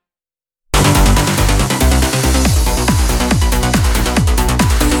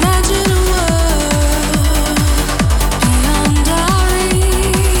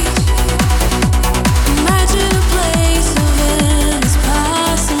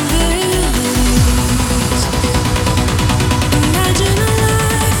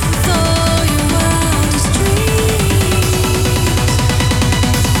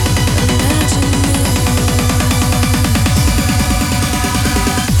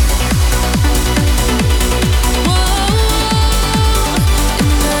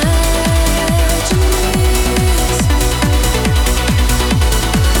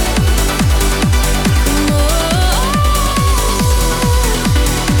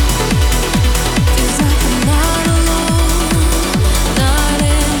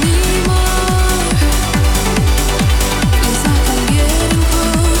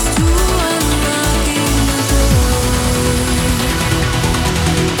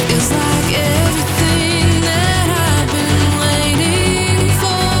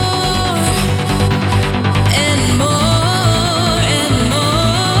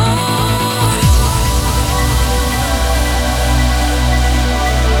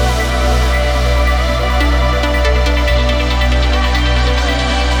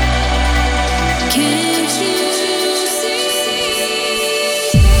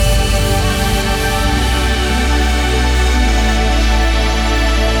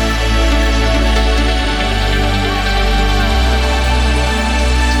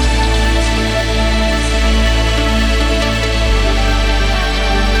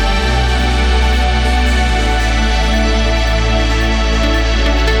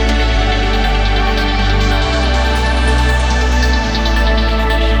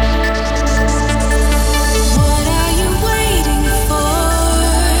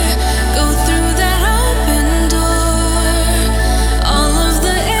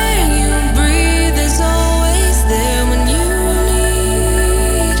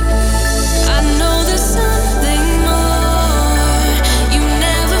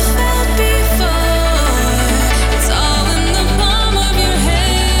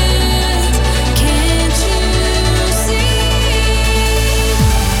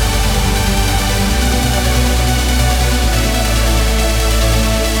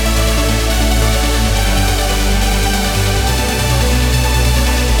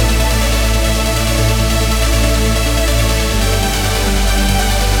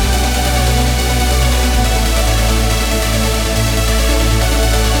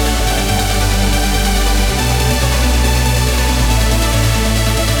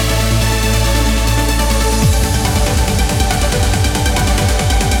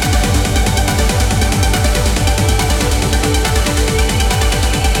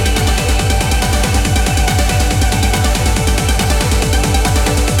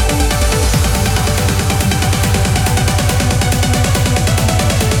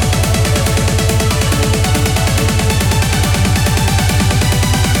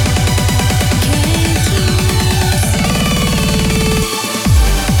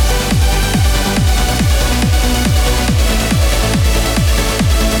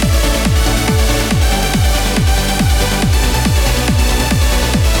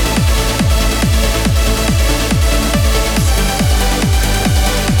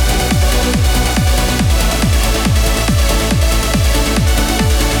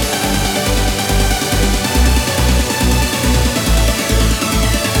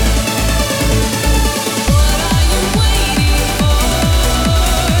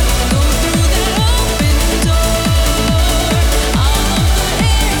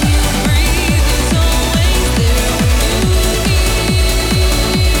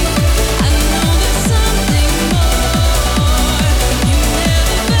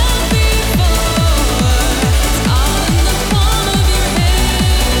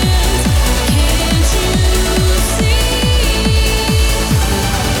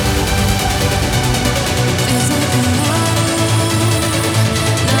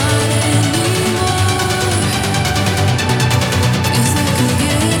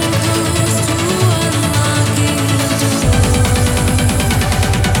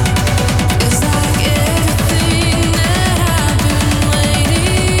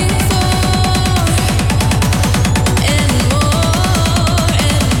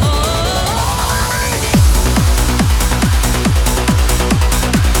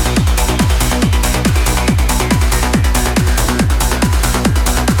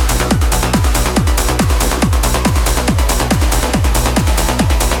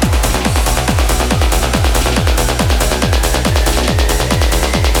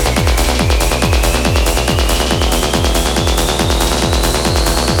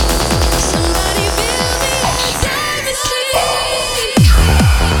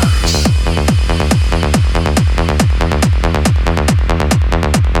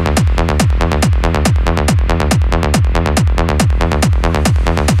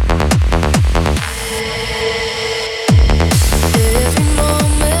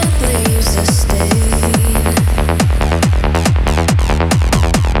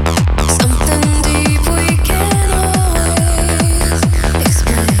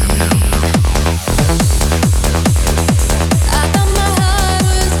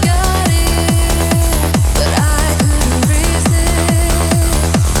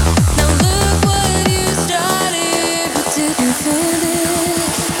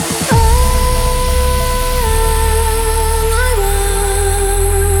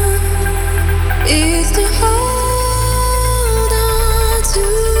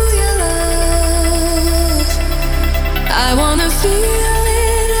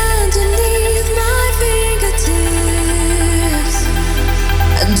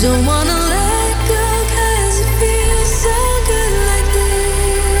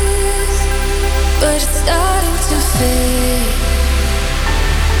 but it's starting to fade.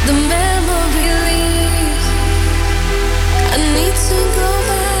 The memory leaves. I need to go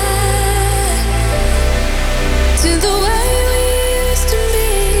back to the way we used to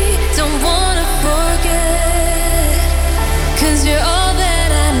be. Don't wanna forget, 'cause you're all that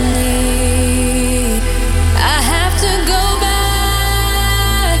I need. I have to go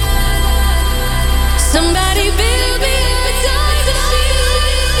back. Somebody build me a time machine.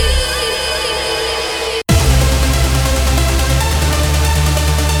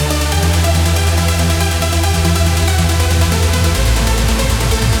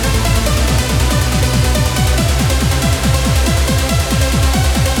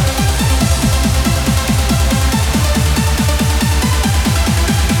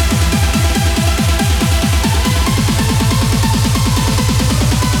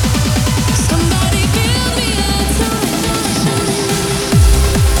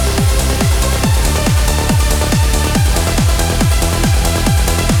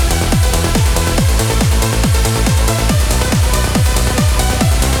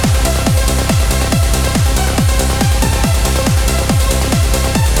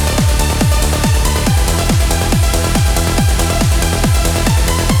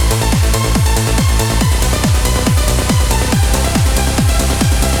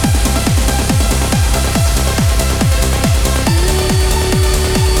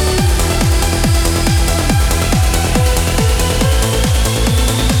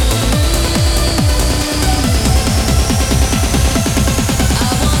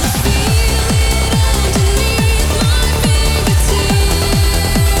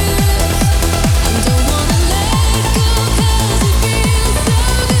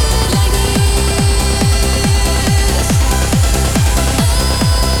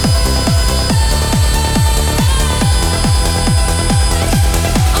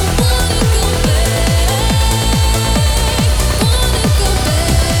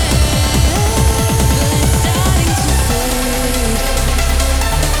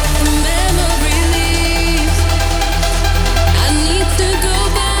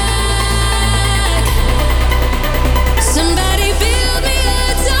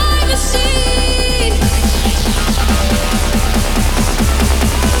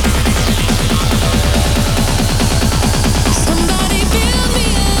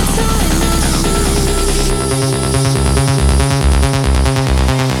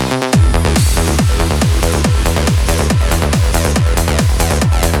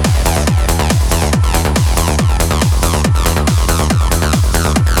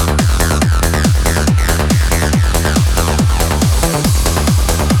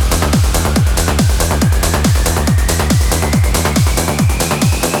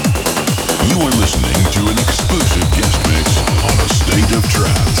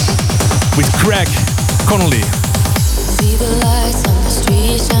 Connolly. See the lights on the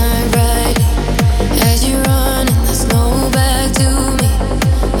street shine brightly as you run in the snow back to me.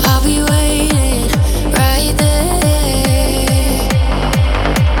 I'll be waiting right there.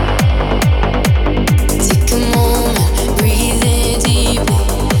 Take a moment, breathe in deeply.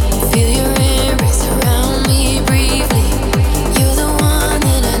 Feel your embrace around me briefly. You're the one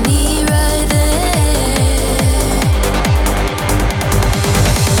that I need right there.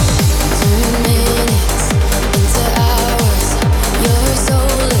 Turn minutes into hours. Your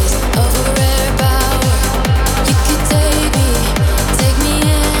soul is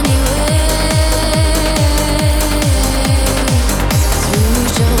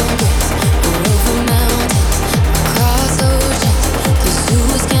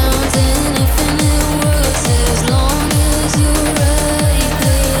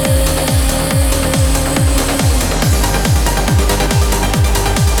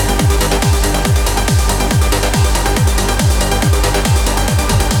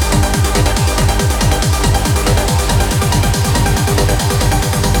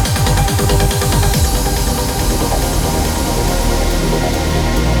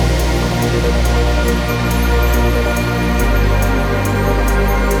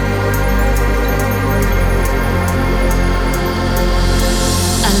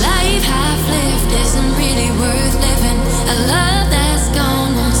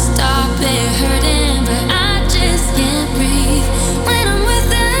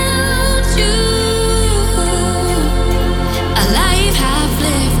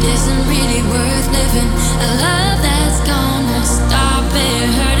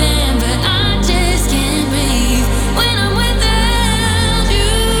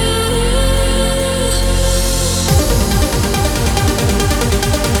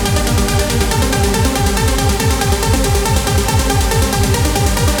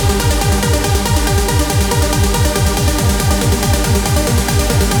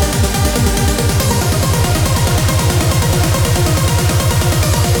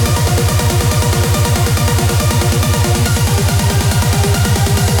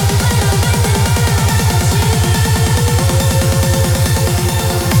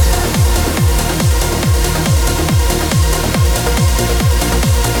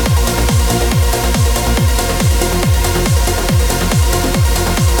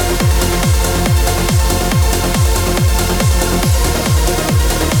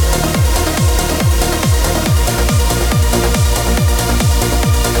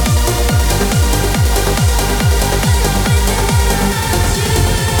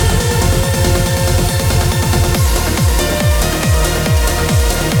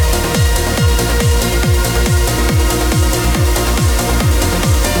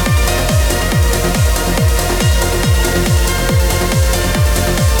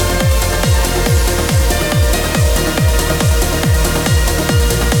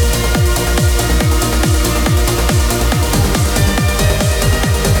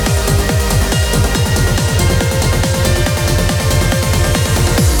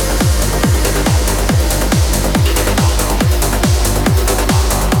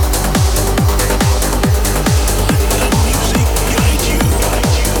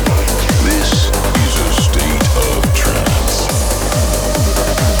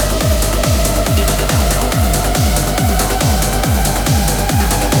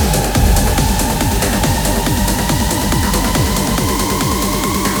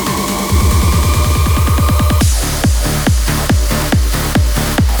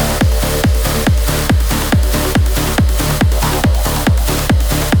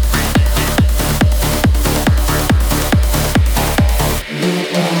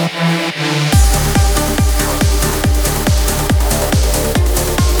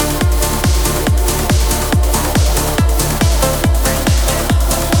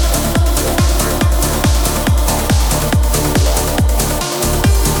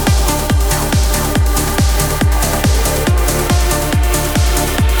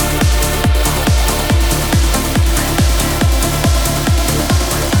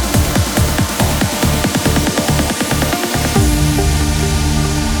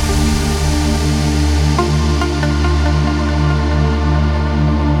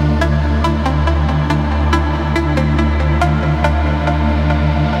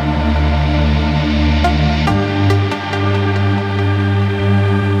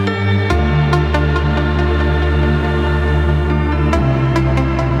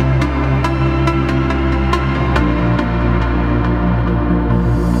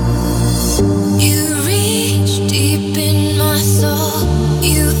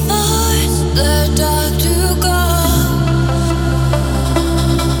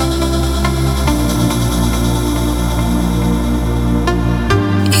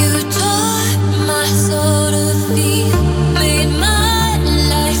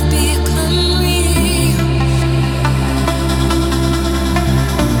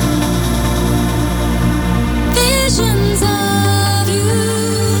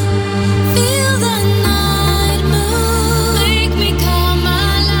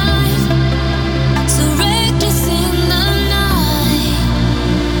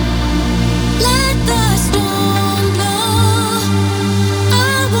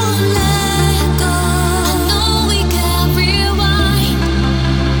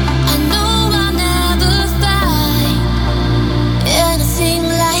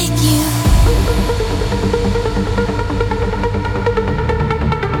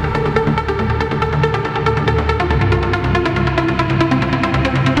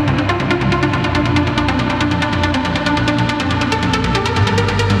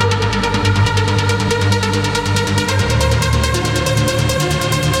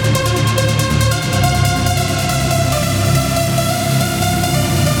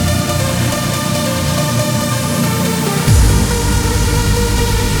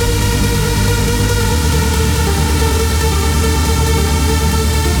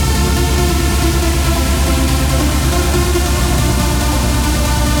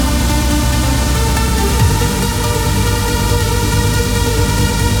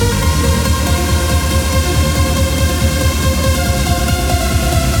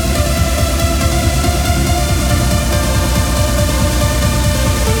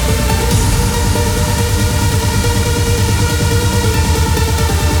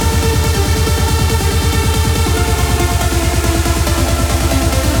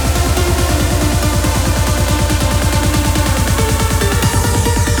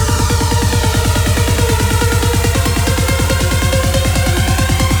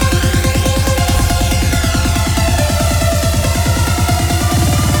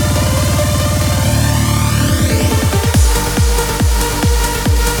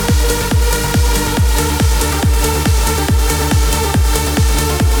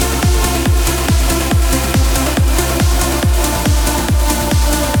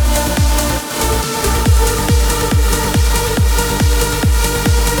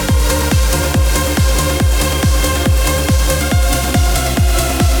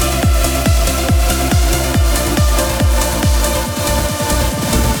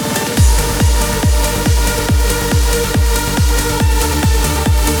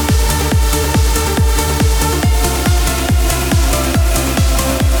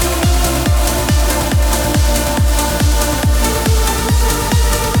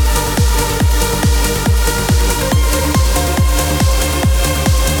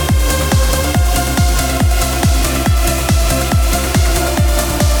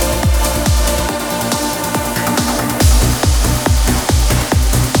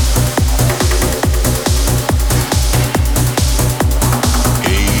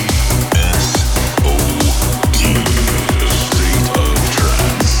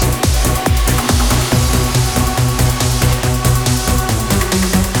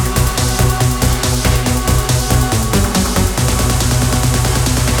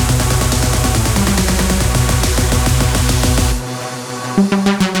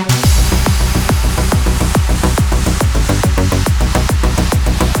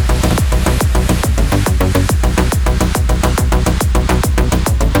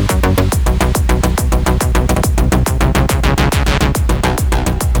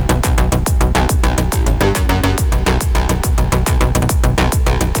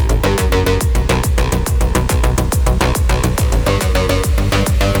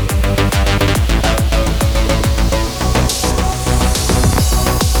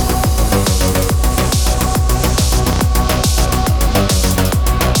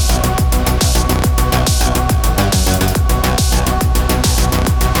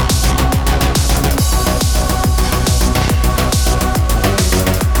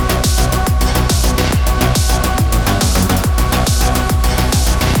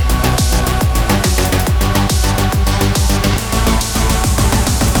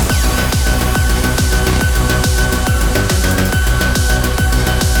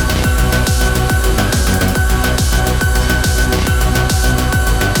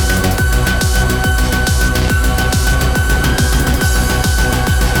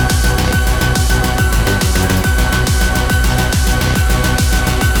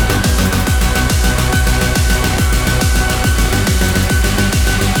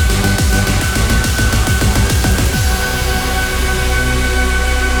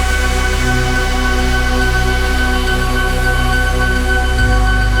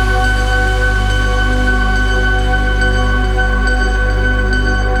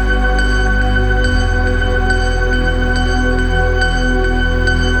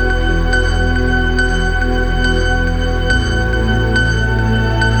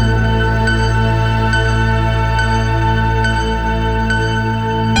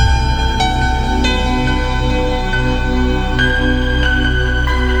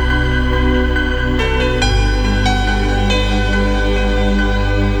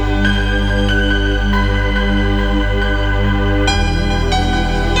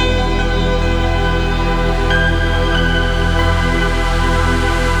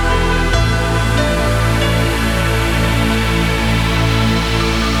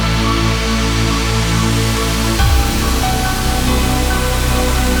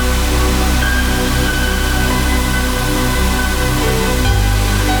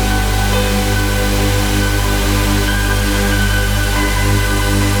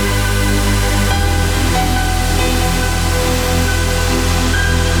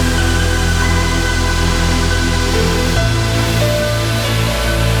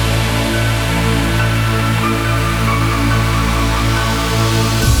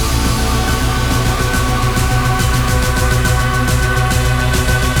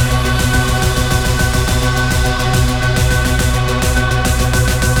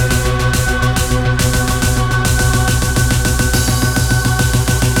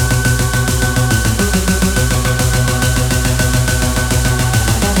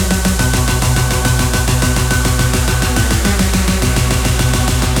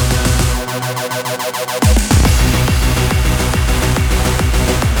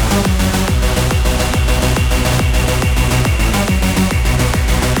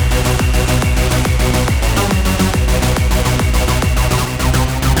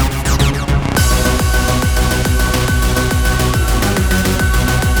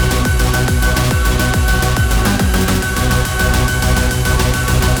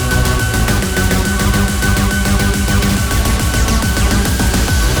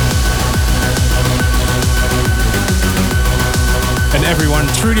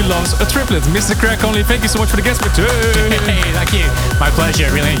everyone truly loves a triplet. Mr. Craig Only, thank you so much for the guest mix. Hey, thank you. My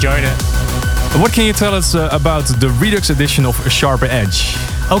pleasure. Really enjoyed it. What can you tell us about the Redux edition of A Sharper Edge?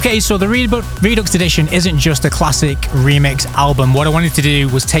 Okay, so the Redux edition isn't just a classic remix album. What I wanted to do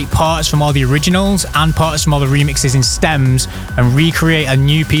was take parts from all the originals and parts from all the remixes in stems and recreate a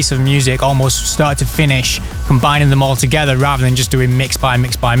new piece of music, almost start to finish, combining them all together rather than just doing mix by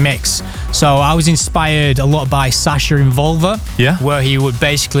mix by mix. So I was inspired a lot by Sasha Involver, where he would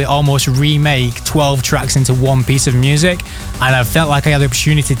basically almost remake 12 tracks into one piece of music. And I felt like I had the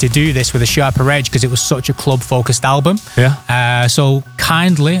opportunity to do this with A Sharper Edge because it was such a club-focused album. So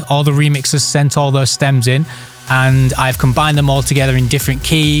kindly, all the remixers sent all those stems in, and I've combined them all together in different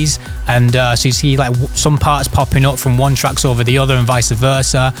keys, and so you see like some parts popping up from one track over the other and vice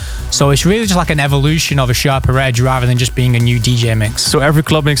versa. So it's really just like an evolution of A Sharper Edge rather than just being a new DJ mix. So every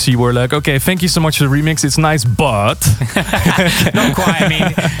club mix you were like, okay, thank you so much for the remix, it's nice, but... Not quite. I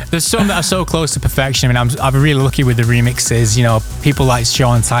mean, there's some that are so close to perfection. I mean, I'm really lucky with the remixes. You know, people like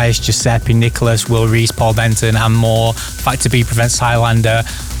Sean Tyche, Giuseppe, Nicholas, Will Reese, Paul Denton, and more. Factor B prevents Highlander.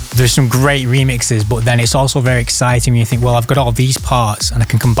 There's some great remixes, but then it's also very exciting when you think, well, I've got all these parts and I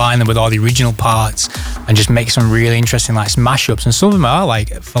can combine them with all the original parts and just make some really interesting like mashups. And some of them are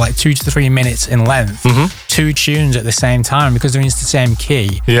like for like 2 to 3 minutes in length, 2 tunes at the same time because they're in the same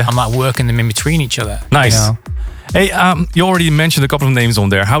key. I'm like working them in between each other. Nice. You know? Hey, you already mentioned a couple of names on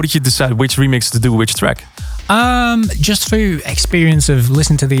there. How did you decide which remix to do which track? Just through experience of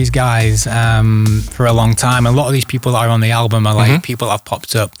listening to these guys for a long time. A lot of these people that are on the album are like people that have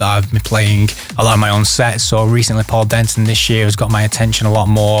popped up that I've been playing a lot of my own sets. So recently Paul Denton this year has got my attention a lot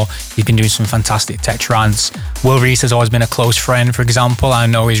more. He's been doing some fantastic tech trance. Will Reese has always been a close friend, for example. I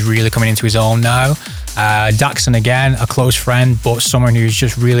know he's really coming into his own now. Daxon again, a close friend, but someone who's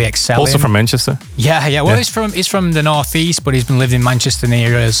just really excelling. Also from Manchester? Yeah. Well, he's from the northeast, but he's been living in Manchester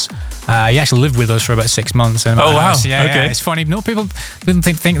near us. He actually lived with us for about 6 months. In my house. Yeah, it's funny. No, people didn't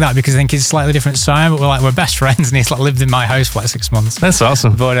think that because they think he's a slightly different style, but we're best friends, and he's like lived in my house for like 6 months. That's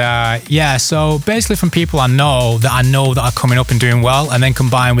awesome. But so basically from people I know that are coming up and doing well, and then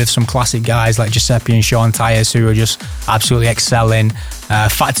combined with some classic guys like Giuseppe and Sean Tyche who are just absolutely excelling.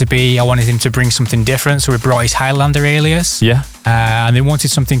 Factor B, I wanted him to bring something different, so we brought his Highlander alias. And they wanted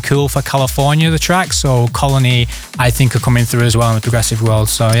something cool for California, the track. So Colony, I think, are coming through as well in the progressive world.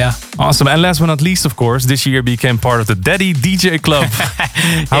 So yeah. Awesome. And last but not least, of course, this year became part of the Daddy DJ Club.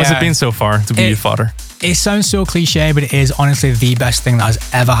 How's it been so far to be a father? It sounds so cliche, but it is honestly the best thing that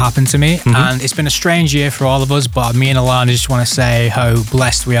has ever happened to me. And it's been a strange year for all of us, but me and Alana just want to say how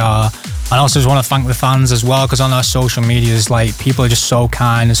blessed we are. And also just want to thank the fans as well, because on our social medias, like, people are just so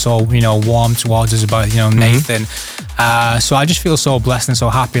kind and so, warm towards us about, Nathan. So I just feel so blessed and so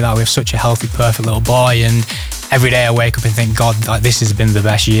happy that we have such a healthy, perfect little boy. And every day I wake up and think, God, this has been the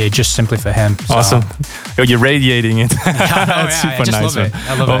best year just simply for him. So. Awesome. You're radiating it. That's super nice.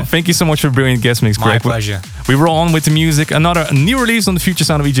 I love it. Thank you so much for brilliant guest mix, Greg. My pleasure. We roll on with the music. Another new release on the Future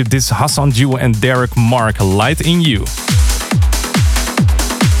Sound of Egypt. This is Hassan Jewel and Derek Mark, Light in You.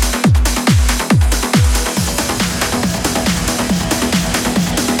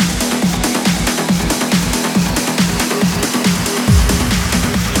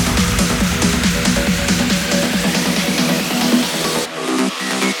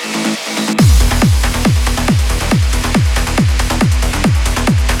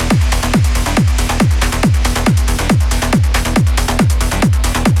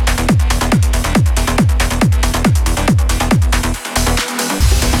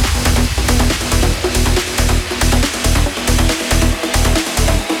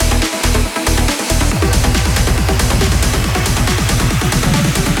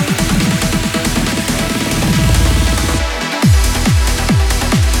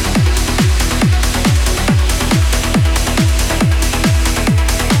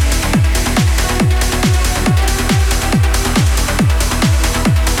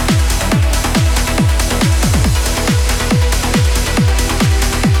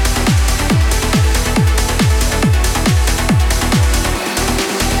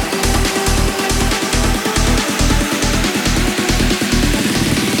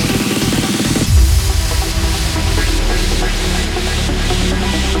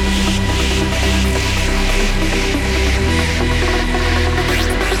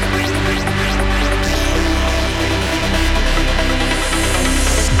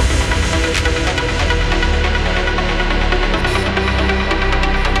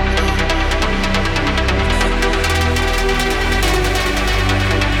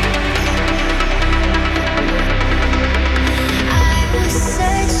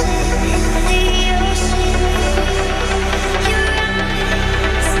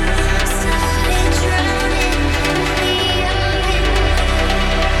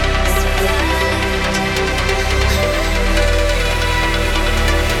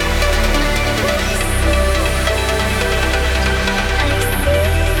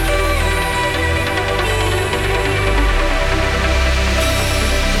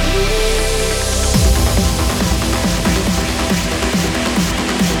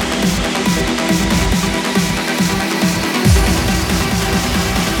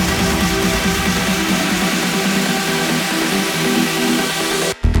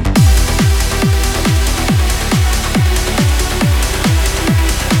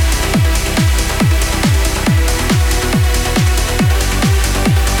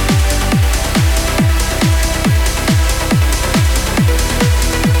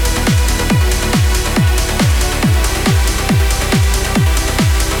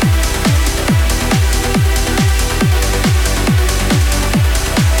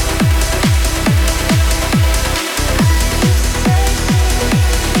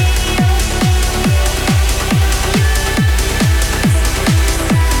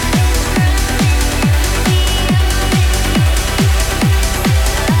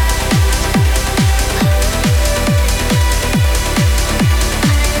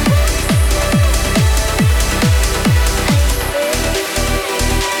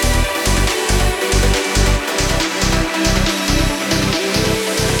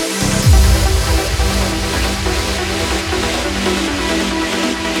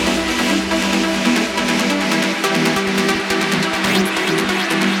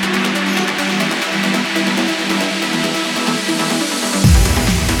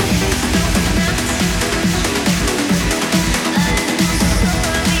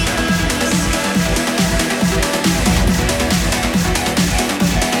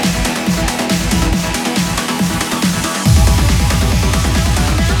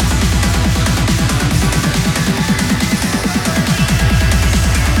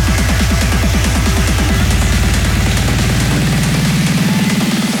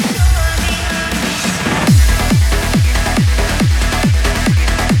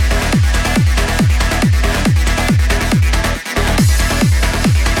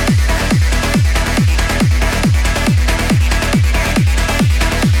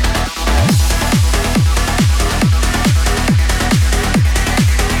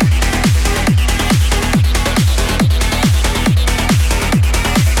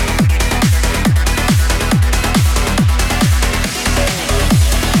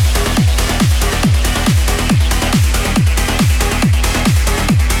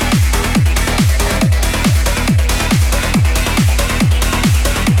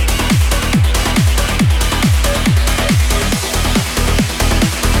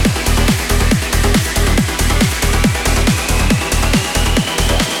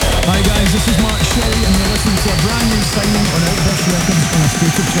 is Mark Shelley and you're listening to a brand new signing on Outburst Records on A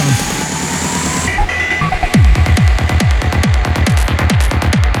State of Trance.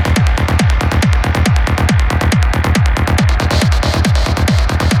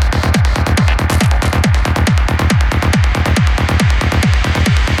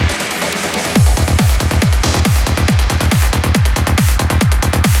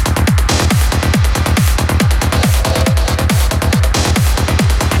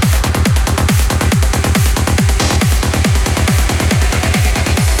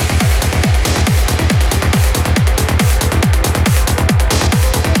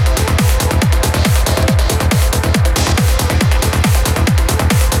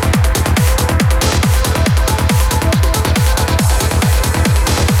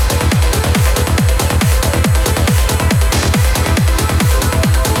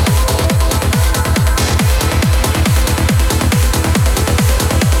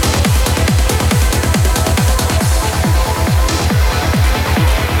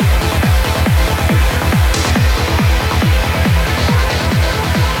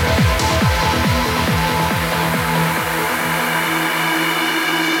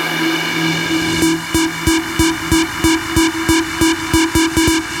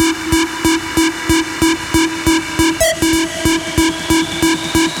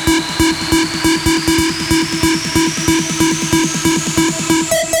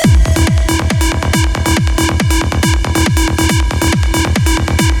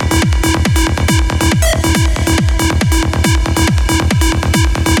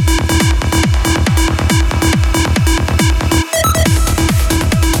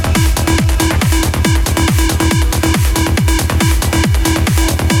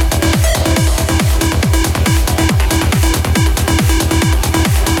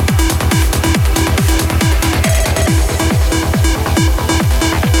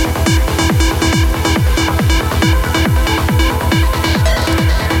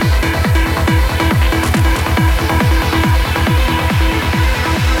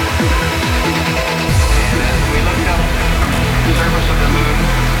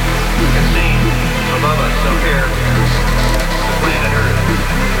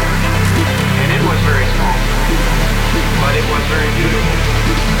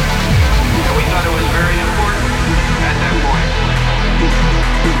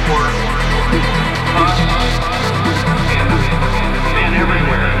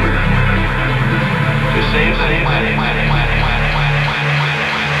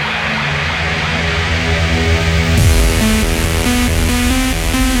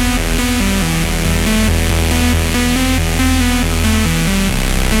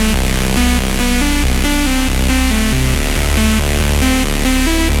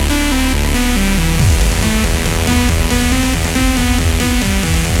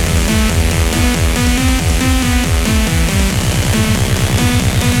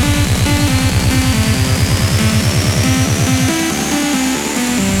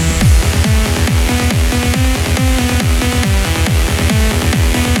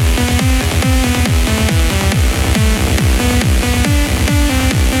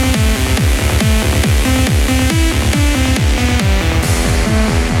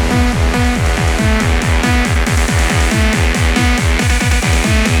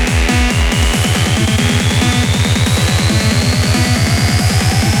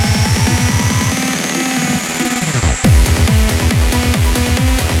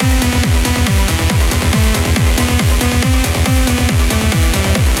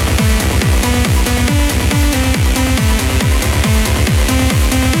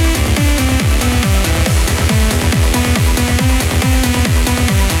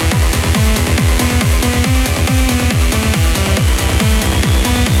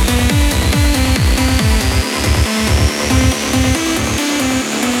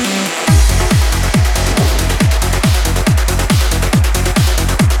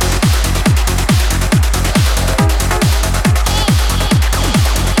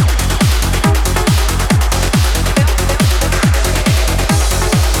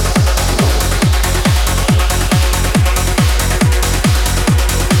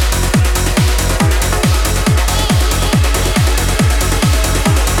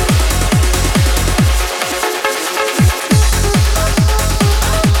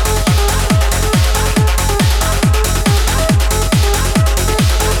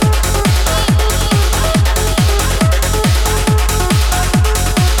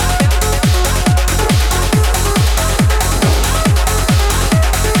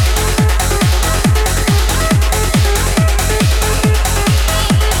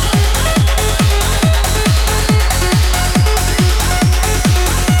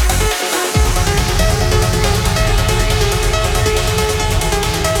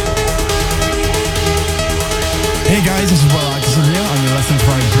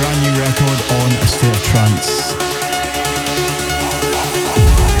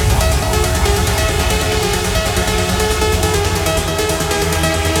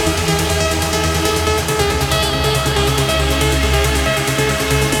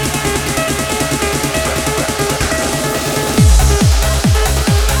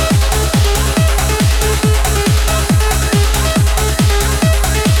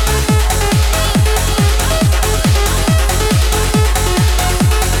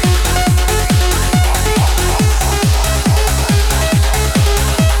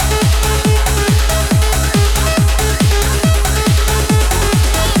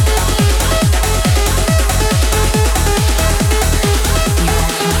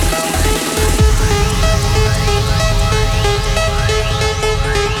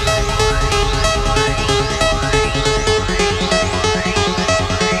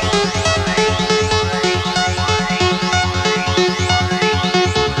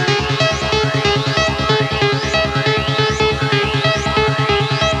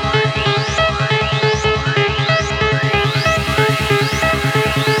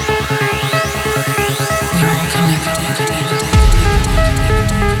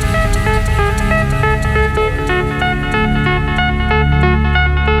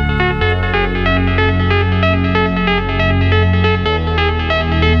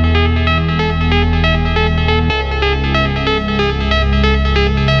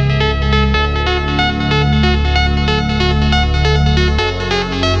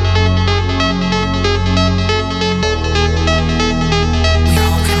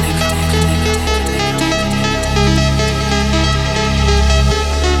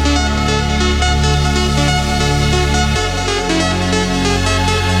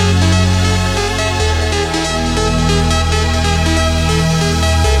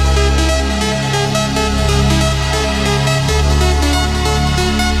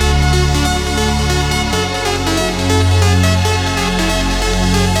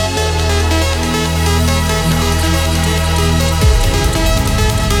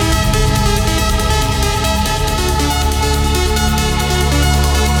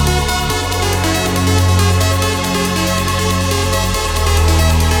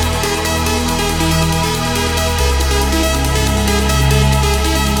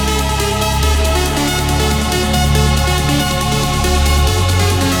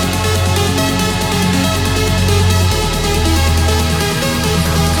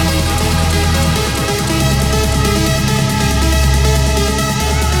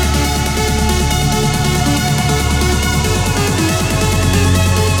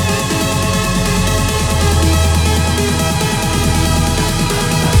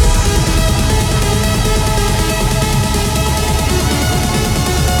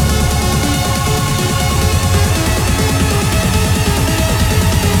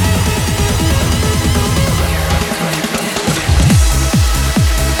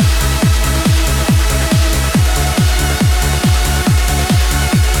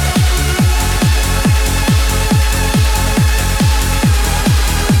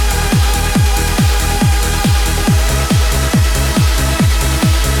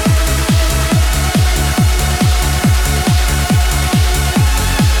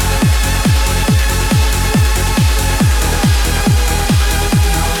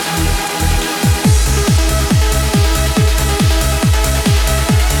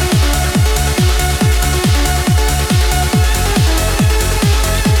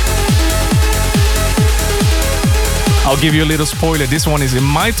 I'll give you a little spoiler. This one is in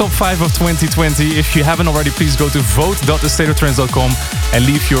my top 5 of 2020. If you haven't already, please go to vote.thestateoftrance.com and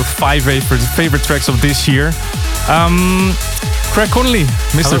leave your 5 favorite tracks of this year. Craig Connolly,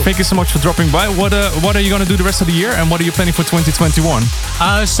 Mr. Hello. Thank you so much for dropping by. What are you going to do the rest of the year, and what are you planning for 2021?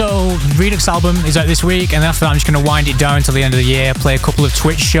 So Redux album is out this week, and after that I'm just going to wind it down till the end of the year, play a couple of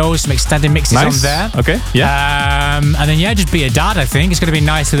Twitch shows, some extended mixes on there. Okay, yeah. And then just be a dad, I think. It's going to be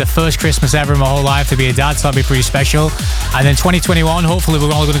nice for the first Christmas ever in my whole life to be a dad, so that'll be pretty special. And then 2021, hopefully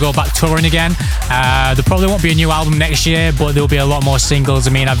we're all going to go back touring again. There probably won't be a new album next year, but there'll be a lot more singles.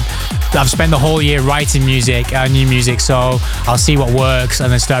 I mean, I've spent the whole year writing music, new music, so I'll see what works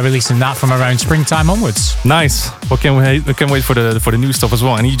and then start releasing that from around springtime onwards. Nice. Well, can't wait for the new stuff as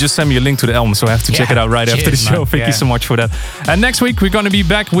well. And you just sent me a link to the album, so I have to check it out right after the show. Man. Thank you so much for that. And next week we're going to be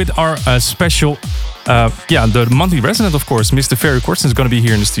back with our special, the monthly resident, of course, Mr. Ferry Kortsen is going to be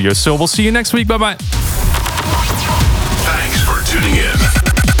here in the studio. So we'll see you next week. Bye bye. Thanks for tuning in.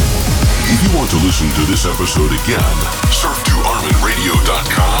 If you want to listen to this episode again, surf to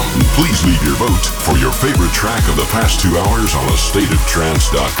ArminRadio.com and please leave your vote for your favorite track of the past 2 hours on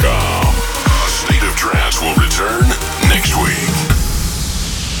AstateOfTrance.com. A State of Trance will return next week.